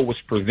only 4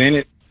 was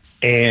presented,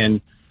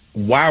 and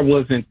why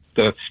wasn't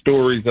the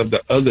stories of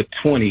the other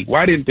 20?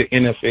 Why didn't the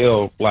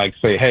NFL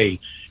say, hey,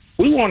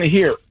 we want to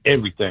hear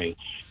everything?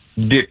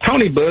 Did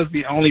Tony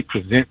Busby only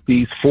present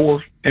these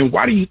 4? And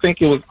why do you think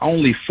it was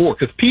only 4?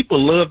 Because people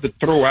love to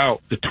throw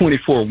out the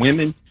 24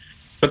 women,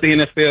 but the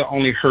NFL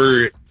only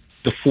heard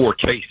the 4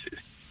 cases.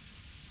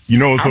 I'm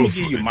gonna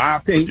give you my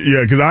opinion.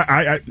 Yeah, because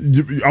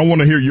I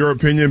want to hear your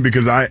opinion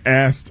because I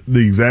asked the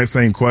exact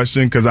same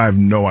question because I have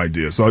no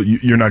idea. So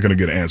you're not going to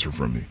get an answer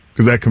from me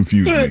because that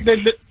confused me.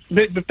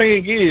 The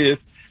thing is,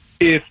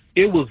 if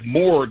it was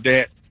more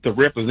that the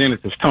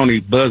representatives,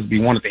 Tony Busby,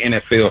 wanted the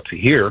NFL to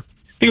hear,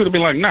 he would have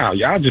been like, no,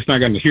 y'all just not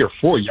going to hear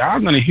 4. Y'all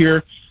going to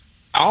hear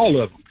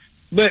all of them.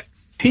 But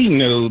he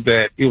knew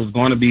that it was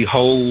going to be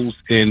holes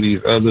in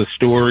these other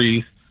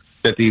stories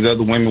that these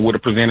other women would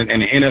have presented,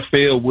 and the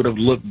NFL would have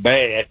looked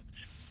bad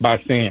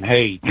by saying,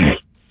 hey,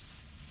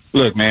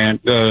 look, man,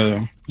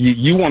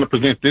 you want to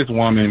present this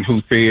woman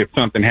who said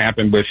something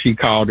happened, but she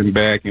called him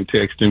back and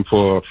texted him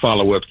for a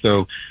follow-up.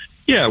 So,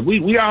 yeah,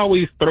 we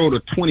always throw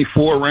the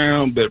 24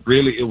 around, but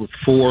really it was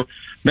 4.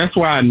 That's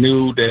why I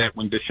knew that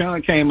when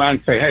Deshaun came out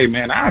and said, hey,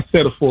 man, I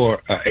settle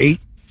for an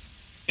 8,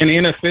 and the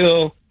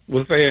NFL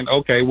was saying,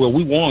 okay, well,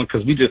 we won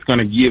because we're just going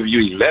to give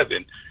you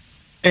 11.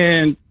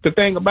 And the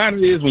thing about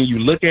it is when you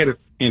look at it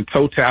in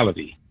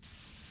totality,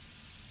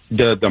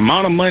 the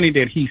amount of money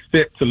that he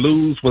set to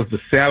lose was the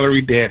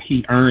salary that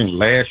he earned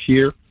last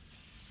year.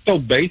 So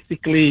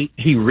basically,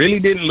 he really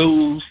didn't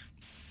lose.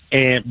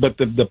 But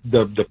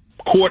the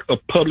court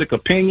of public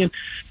opinion,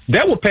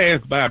 that will pass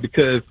by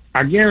because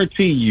I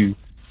guarantee you,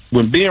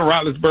 when Ben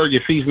Roethlisberger,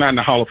 if he's not in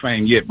the Hall of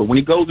Fame yet, but when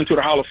he goes into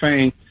the Hall of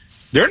Fame,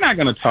 they're not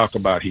going to talk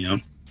about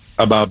him,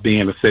 about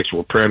being a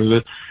sexual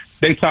predator.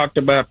 They talked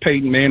about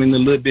Peyton Manning a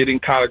little bit in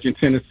college in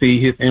Tennessee,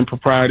 his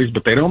improprieties,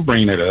 but they don't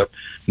bring it up.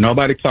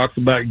 Nobody talks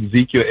about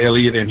Ezekiel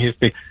Elliott and his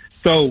thing.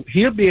 So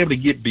he'll be able to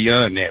get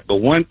beyond that. But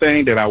one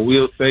thing that I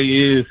will say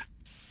is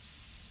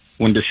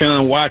when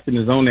Deshaun Watson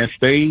is on that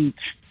stage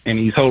and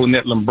he's holding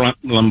that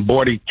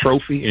Lombardi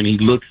trophy and he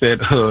looks at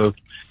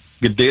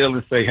Goodell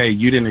and say, hey,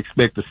 you didn't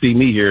expect to see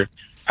me here,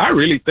 I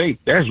really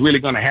think that's really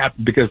going to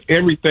happen because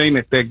everything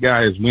that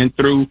guy has went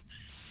through,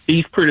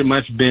 he's pretty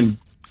much been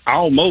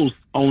almost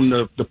on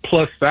the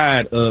plus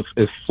side of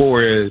as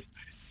far as,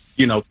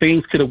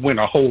 things could have went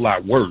a whole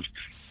lot worse.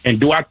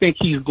 And do I think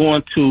he's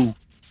going to,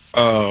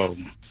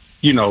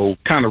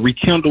 kind of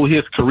rekindle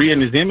his career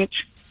and his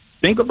image?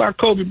 Think about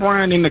Kobe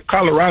Bryant in the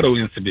Colorado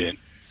incident.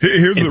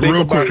 Here's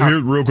real quick,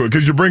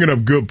 because you're bringing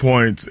up good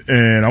points,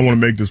 and I want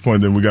to make this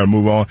point, then we got to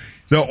move on.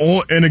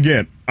 And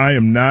again, I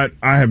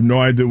have no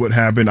idea what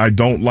happened. I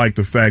don't like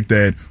the fact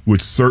that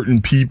with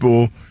certain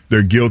people,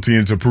 they're guilty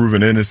until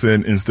proven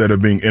innocent instead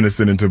of being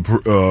innocent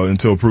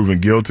until proven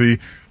guilty.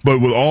 But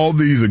with all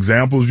these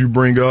examples you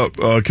bring up,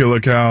 Killer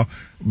Cow,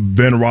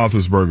 Ben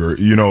Roethlisberger,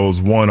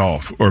 is one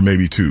off or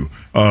maybe two.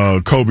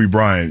 Kobe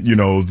Bryant,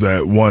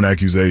 that one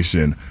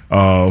accusation.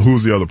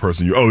 Who's the other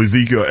person?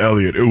 Ezekiel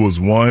Elliott. It was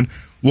one.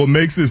 What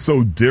makes it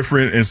so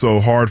different and so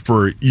hard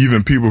for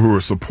even people who are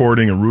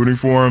supporting and rooting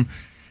for him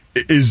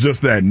is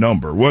just that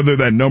number, whether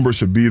that number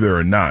should be there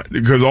or not.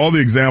 Because all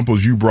the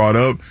examples you brought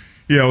up,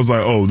 I was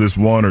like, oh, this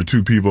one or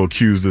two people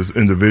accused this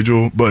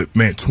individual. But,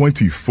 man,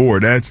 24,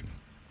 that's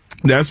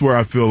where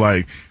I feel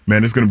like,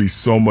 man, it's going to be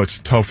so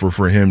much tougher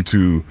for him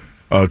to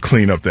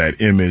clean up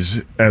that image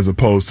as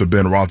opposed to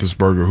Ben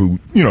Roethlisberger, who,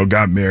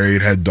 got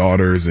married, had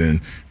daughters, and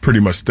pretty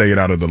much stayed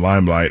out of the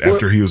limelight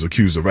after he was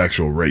accused of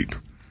actual rape.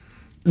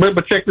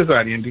 But check this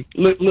out, Andy.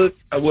 Look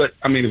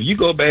if you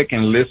go back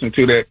and listen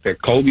to that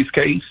Kobe's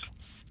case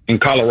in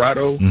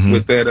Colorado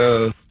with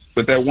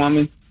that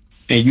woman,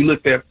 and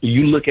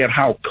you look at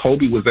how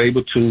Kobe was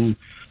able to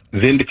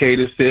vindicate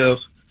himself,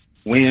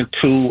 win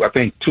two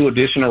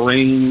additional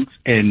rings,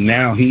 and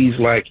now he's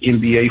like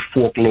NBA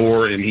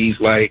folklore, and he's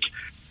like,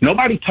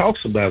 nobody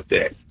talks about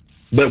that.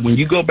 But when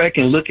you go back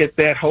and look at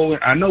that whole,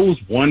 I know it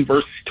was 1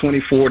 versus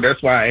 24.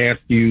 That's why I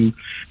asked you.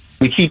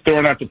 We keep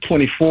throwing out the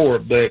 24,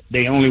 but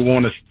they only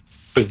want to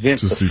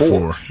present the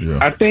 4. Yeah.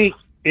 I think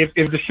if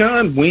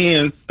Deshaun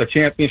wins a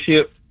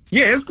championship,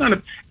 it's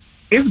gonna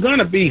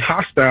be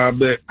hostile.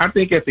 But I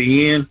think at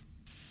the end,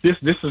 this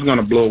is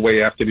gonna blow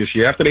away after this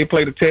year. After they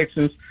play the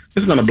Texans,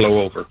 it's gonna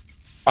blow over.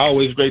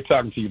 Always great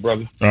talking to you,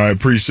 brother. All right,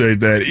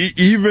 appreciate that.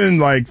 Even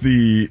like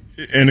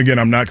and again,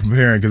 I'm not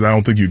comparing because I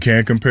don't think you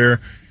can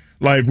compare.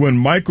 Like when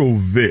Michael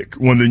Vick,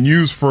 when the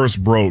news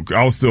first broke,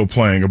 I was still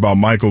playing about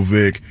Michael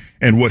Vick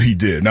and what he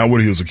did, not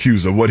what he was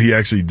accused of, what he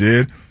actually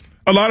did.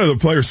 A lot of the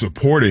players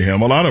supported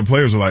him. A lot of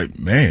players are like,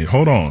 man,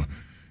 hold on.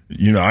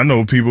 I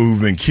know people who've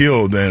been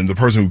killed, and the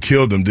person who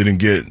killed them didn't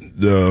get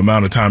the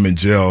amount of time in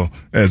jail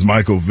as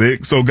Michael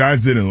Vick. So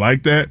guys didn't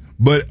like that.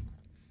 But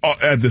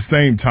at the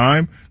same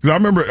time, because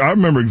I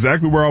remember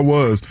exactly where I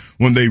was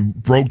when they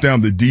broke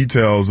down the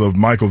details of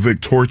Michael Vick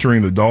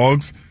torturing the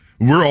dogs.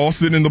 We're all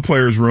sitting in the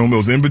players' room. It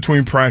was in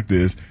between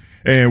practice,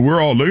 and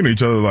we're all looking at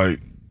each other like,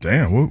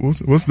 damn,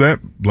 what's that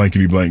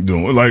blankety blank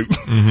doing? Like,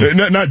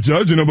 not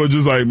judging him, but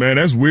just like, man,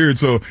 that's weird.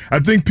 So I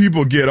think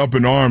people get up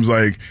in arms.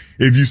 Like,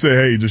 if you say,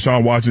 hey,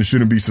 Deshaun Watson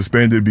shouldn't be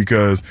suspended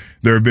because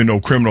there have been no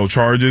criminal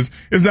charges,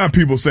 it's not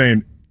people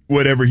saying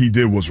whatever he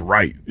did was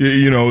right.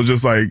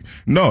 Just like,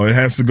 no, it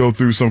has to go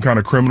through some kind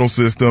of criminal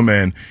system.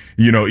 And,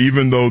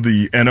 even though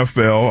the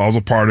NFL, I was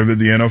a part of it,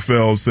 the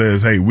NFL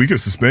says, hey, we could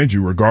suspend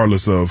you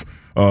regardless of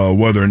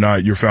whether or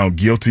not you're found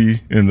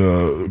guilty in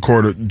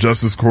the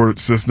justice court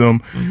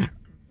system.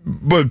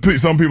 But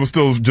some people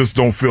still just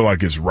don't feel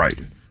like it's right.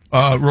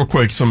 Real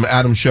quick, some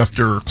Adam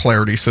Schefter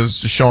clarity says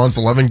Deshaun's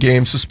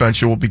 11-game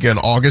suspension will begin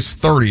August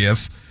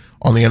 30th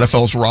on the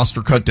NFL's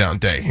roster cutdown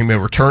day. He may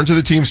return to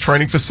the team's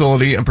training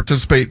facility and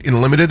participate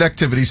in limited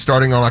activities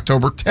starting on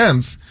October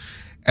 10th.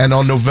 And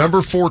on November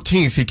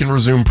 14th, he can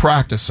resume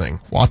practicing.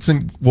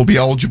 Watson will be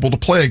eligible to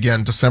play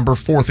again December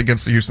 4th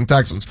against the Houston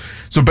Texans.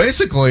 So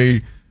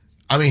basically,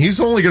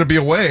 he's only going to be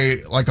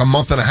away like a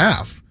month and a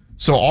half.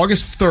 So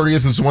August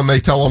 30th is when they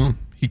tell him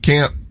he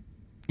can't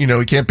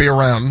be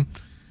around.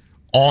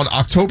 On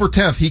October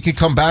 10th, he can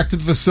come back to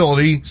the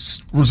facility,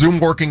 resume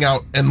working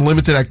out and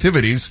limited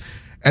activities.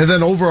 And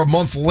then over a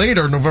month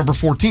later, November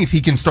 14th,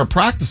 he can start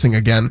practicing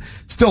again.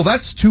 Still,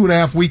 that's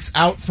 2.5 weeks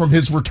out from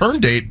his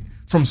return date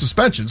from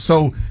suspension.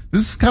 So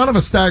this is kind of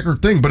a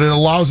staggered thing, but it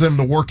allows them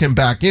to work him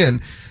back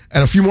in.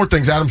 And a few more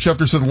things. Adam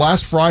Schefter said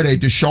last Friday,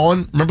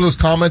 Deshaun, remember those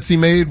comments he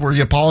made where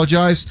he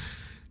apologized?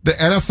 The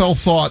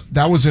NFL thought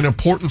that was an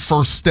important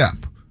first step,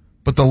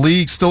 but the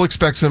league still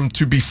expects him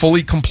to be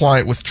fully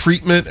compliant with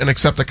treatment and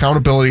accept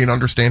accountability and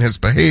understand his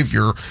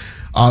behavior.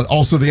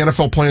 Also, the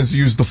NFL plans to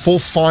use the full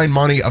fine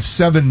money of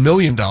 $7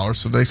 million.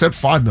 So they said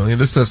 $5 million.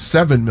 This says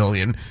 $7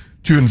 million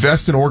to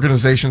invest in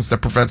organizations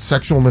that prevent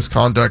sexual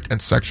misconduct and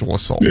sexual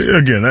assault.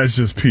 Again, that's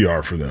just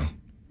PR for them.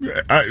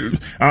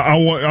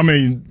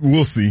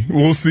 We'll see.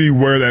 We'll see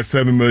where that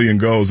 $7 million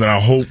goes, and I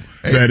hope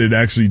that it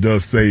actually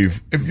does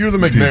save. If you're the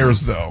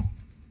McNairs, though,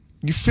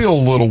 you feel a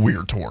little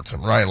weird towards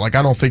him, right? Like,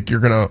 I don't think you're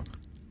gonna.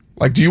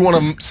 Like, do you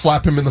want to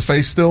slap him in the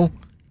face still?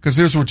 Because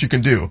here's what you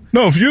can do.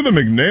 No, if you're the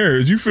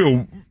McNairs, you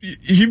feel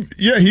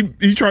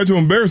he tried to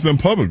embarrass them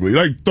publicly.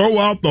 Like, throw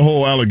out the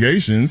whole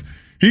allegations.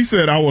 He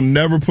said, I will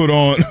never put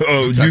on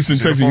a Houston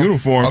Texans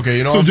uniform. Okay,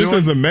 you know so what I'm just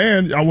doing? as a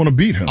man, I want to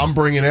beat him. I'm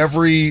bringing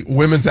every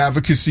women's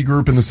advocacy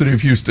group in the city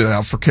of Houston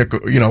out for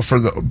for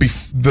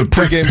the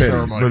pregame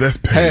ceremony. No, that's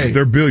petty. Hey,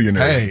 they're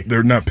billionaires. Hey,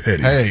 they're not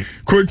petty. Hey.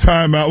 Quick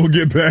timeout. We'll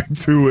get back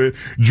to it.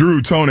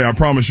 Drew, Tony, I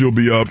promise you'll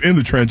be up in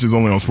the trenches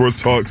only on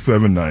Sports Talk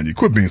 790.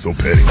 Quit being so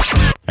petty.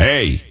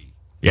 Hey.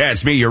 Yeah,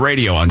 it's me, your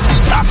radio on.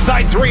 Top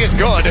side three is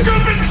good. Scoop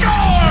and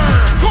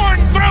score!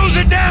 Gordon throws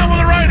it down.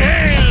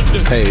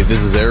 Hey,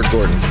 this is Eric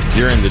Gordon.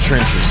 You're in the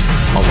trenches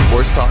on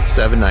Sports Talk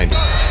 790.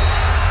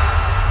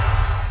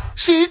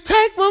 She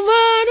take my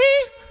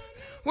money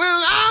when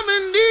I'm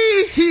in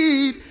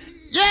need.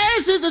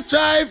 Yes, she's a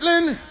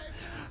trifling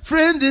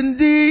friend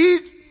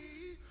indeed.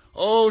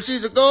 Oh,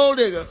 she's a gold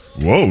digger.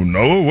 Whoa,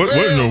 Noah, what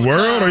in the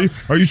world?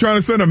 Are you trying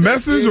to send a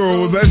message,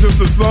 or was that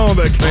just a song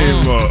that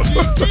came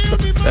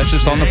up? That's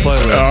just on the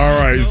playlist.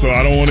 All right, so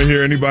I don't want to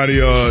hear anybody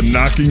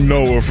knocking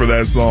Noah for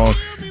that song.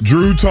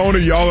 Drew, Tony,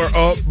 y'all are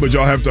up, but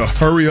y'all have to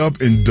hurry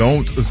up and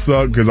don't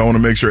suck, because I want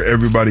to make sure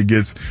everybody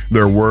gets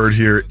their word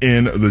here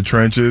in the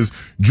trenches.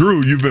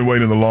 Drew, you've been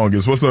waiting the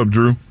longest. What's up,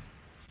 Drew?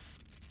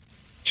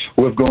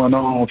 What's going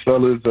on,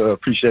 fellas?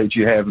 Appreciate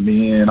you having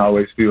me in.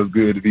 Always feels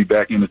good to be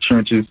back in the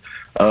trenches.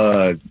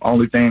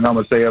 Only thing I'm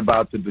going to say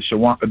about the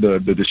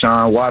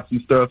Deshaun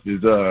Watson stuff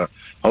is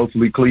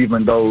hopefully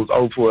Cleveland goes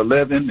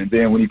 0-11, and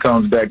then when he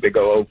comes back, they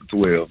go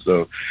 0-12.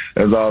 So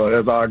that's all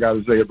I got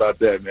to say about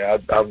that,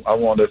 man. I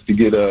want us to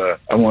get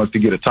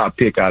a top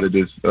pick out of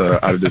this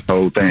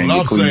whole thing.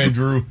 That's what I'm saying,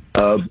 Drew.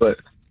 But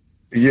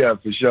yeah,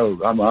 for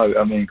sure. I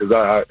mean, because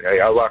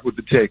I rock with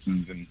the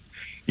Texans, and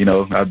you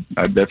know,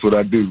 that's what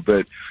I do.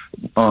 But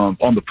on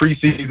the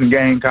preseason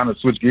game, kind of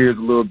switch gears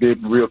a little bit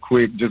real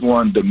quick. Just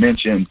wanted to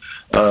mention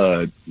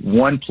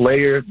one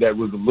player that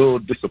was a little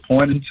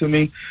disappointing to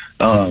me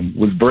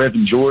was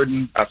Brevin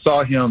Jordan. I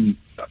saw him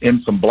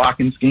in some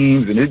blocking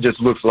schemes, and it just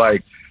looks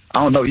like,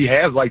 I don't know, he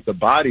has like the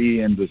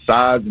body and the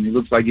size, and he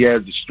looks like he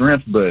has the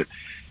strength, but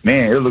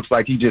man, it looks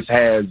like he just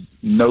has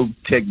no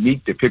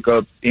technique to pick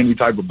up any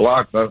type of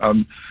block.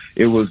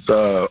 It was,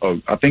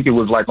 I think it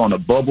was like on a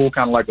bubble,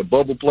 kind of like a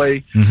bubble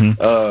play,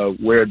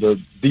 where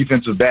the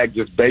defensive back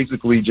just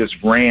basically just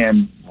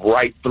ran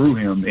right through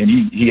him, and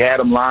he had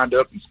him lined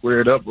up and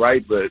squared up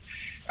right, but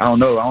I don't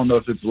know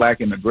if it's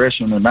lacking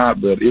aggression or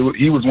not, but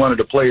he was one of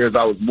the players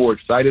I was more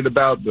excited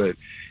about. But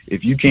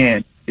if you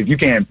can't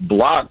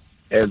block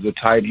as a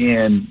tight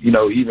end, you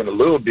know, even a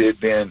little bit,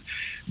 then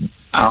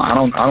I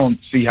don't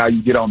see how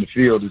you get on the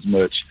field as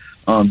much.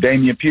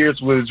 Damian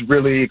Pierce was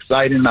really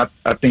exciting.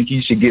 I think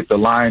he should get the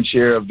lion's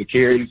share of the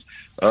carries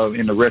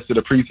in the rest of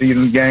the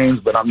preseason games,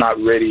 but I'm not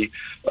ready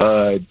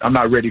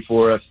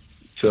for us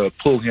to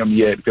pull him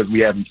yet because we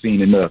haven't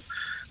seen enough.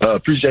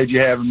 Appreciate you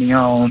having me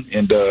on,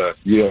 and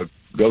yeah,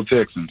 go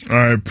Texans. All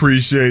right,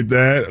 appreciate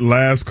that.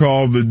 Last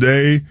call of the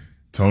day,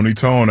 Tony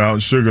Tone out in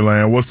Sugar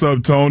Land. What's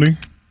up, Tony?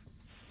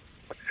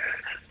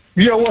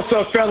 Yo, what's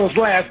up, fellas?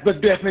 Last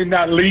but definitely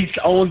not least,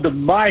 on the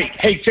mic.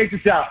 Hey, check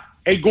this out.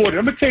 Hey, Gordon,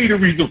 I'm going to tell you the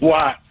reason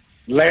why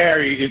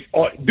Larry is...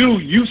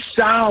 dude, you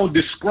sound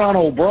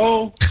disgruntled,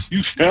 bro.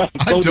 You sound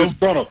so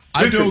disgruntled.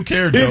 I don't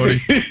care,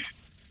 Tony.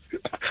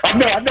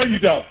 I know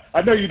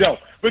you don't.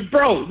 But,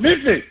 bro,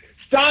 listen.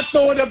 Stop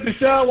throwing up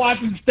Deshaun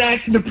Watson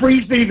stats in the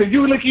preseason.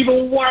 You look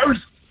even worse.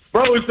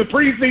 Bro, it's the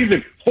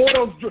preseason. Four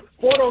of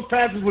those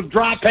passes was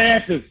drop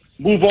passes.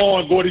 Move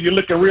on, Gordon. You're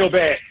looking real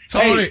bad.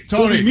 Tony,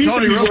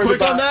 real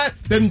quick on that.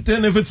 Then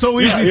if it's so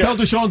easy, tell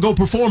Deshaun go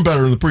perform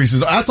better in the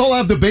preseason. That's all I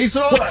have to base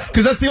it on,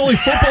 because that's the only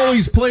football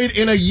he's played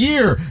in a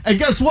year. And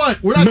guess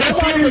what? We're not going to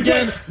see him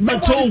again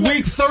until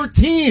week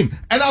 13.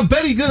 And I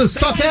bet he's going to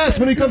suck ass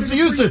when he comes to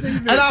Houston.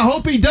 And I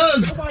hope he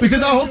does,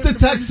 because I hope the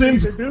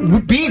Texans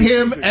beat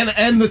him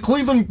and the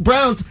Cleveland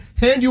Browns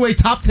hand you a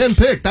top 10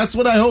 pick. That's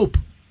what I hope.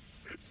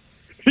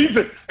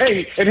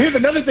 Hey, and here's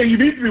another thing you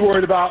need to be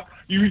worried about.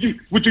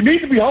 What you need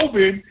to be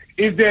hoping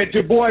is that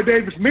your boy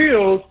Davis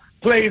Mills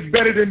plays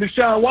better than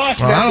Deshaun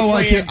Watson. Well,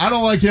 I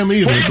don't like him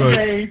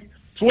either.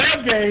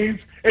 12 games,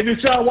 and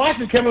Deshaun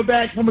Watson coming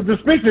back from a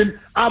suspension,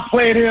 I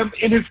played him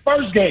in his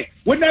first game.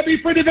 Wouldn't that be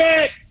pretty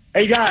bad?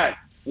 Hey, guys,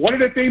 one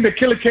of the things that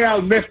Killer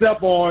Cal messed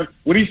up on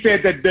when he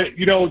said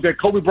that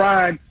Kobe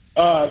Bryant,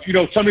 some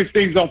of these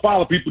things don't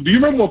follow people. Do you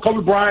remember when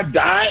Kobe Bryant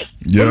died?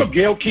 Yeah. Remember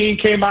Gayle King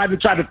came out and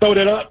tried to throw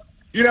that up?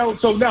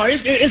 So no,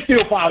 it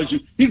still follows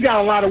you. He's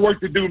got a lot of work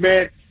to do,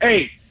 man.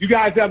 Hey, you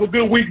guys have a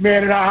good week,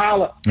 man, and I'll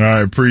holla. All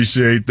right,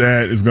 appreciate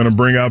that. It's going to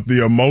bring out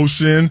the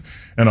emotion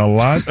and a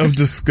lot of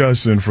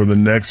discussion for the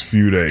next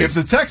few days. If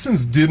the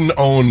Texans didn't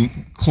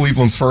own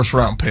Cleveland's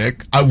first-round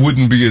pick, I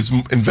wouldn't be as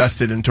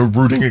invested into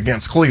rooting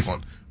against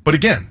Cleveland. But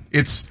again,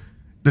 it's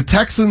the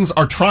Texans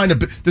are trying to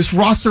 – this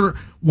roster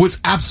was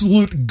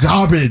absolute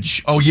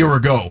garbage a year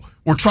ago.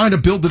 We're trying to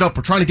build it up.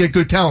 We're trying to get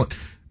good talent.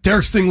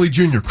 Derek Stingley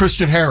Jr.,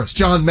 Christian Harris,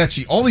 John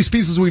Mechie, all these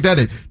pieces we've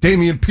added,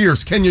 Damian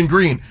Pierce, Kenyon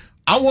Green.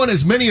 I want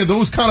as many of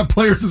those kind of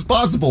players as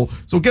possible.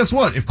 So guess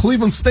what? If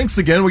Cleveland stinks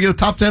again, we get a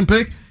top 10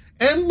 pick.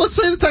 And let's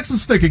say the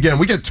Texans stink again.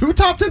 We get 2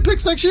 top 10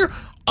 picks next year.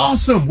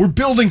 Awesome. We're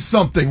building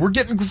something. We're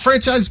getting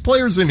franchise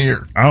players in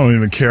here. I don't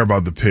even care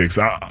about the picks.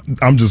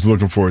 I'm just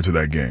looking forward to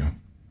that game.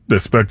 The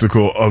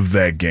spectacle of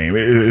that game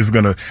is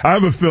gonna. I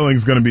have a feeling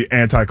it's gonna be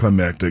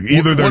anticlimactic.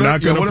 Either they're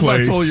not gonna play. What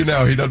if I told you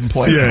now he doesn't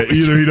play? Yeah,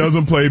 either he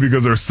doesn't play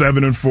because they're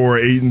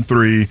 7-4,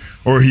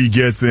 8-3, or he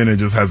gets in and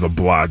just has a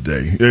blah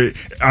day.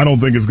 I don't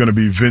think it's gonna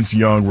be Vince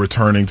Young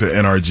returning to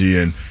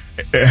NRG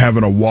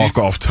having a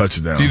walk-off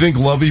touchdown. Do you think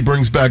Lovey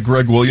brings back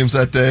Greg Williams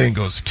that day and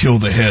goes, kill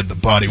the head, the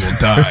body will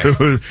die?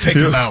 Take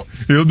him out.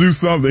 He'll do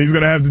something. He's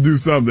going to have to do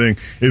something.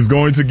 It's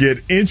going to get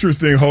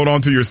interesting. Hold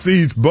on to your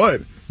seats,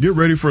 but get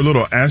ready for a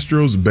little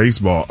Astros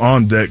baseball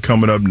on deck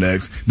coming up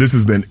next. This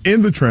has been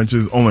In the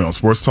Trenches, only on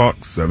Sports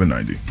Talk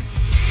 790.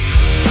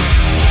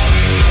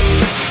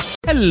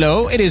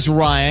 Hello, it is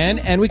Ryan,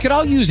 and we could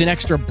all use an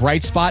extra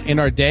bright spot in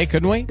our day,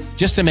 couldn't we?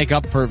 Just to make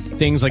up for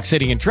things like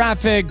sitting in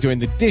traffic, doing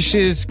the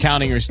dishes,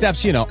 counting your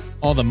steps, you know,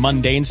 all the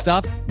mundane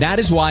stuff. That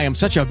is why I'm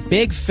such a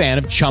big fan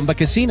of Chumba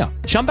Casino.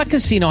 Chumba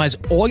Casino has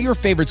all your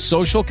favorite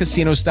social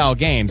casino-style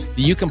games that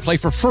you can play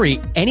for free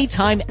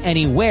anytime,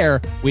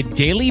 anywhere with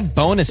daily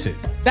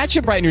bonuses. That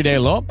should brighten your day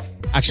a little.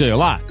 Actually, a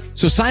lot.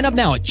 So sign up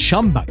now at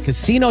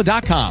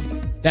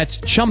ChumbaCasino.com. That's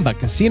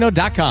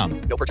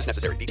ChumbaCasino.com. No purchase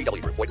necessary.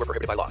 VGW Group. Void where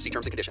prohibited by law. See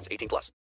terms and conditions. 18+.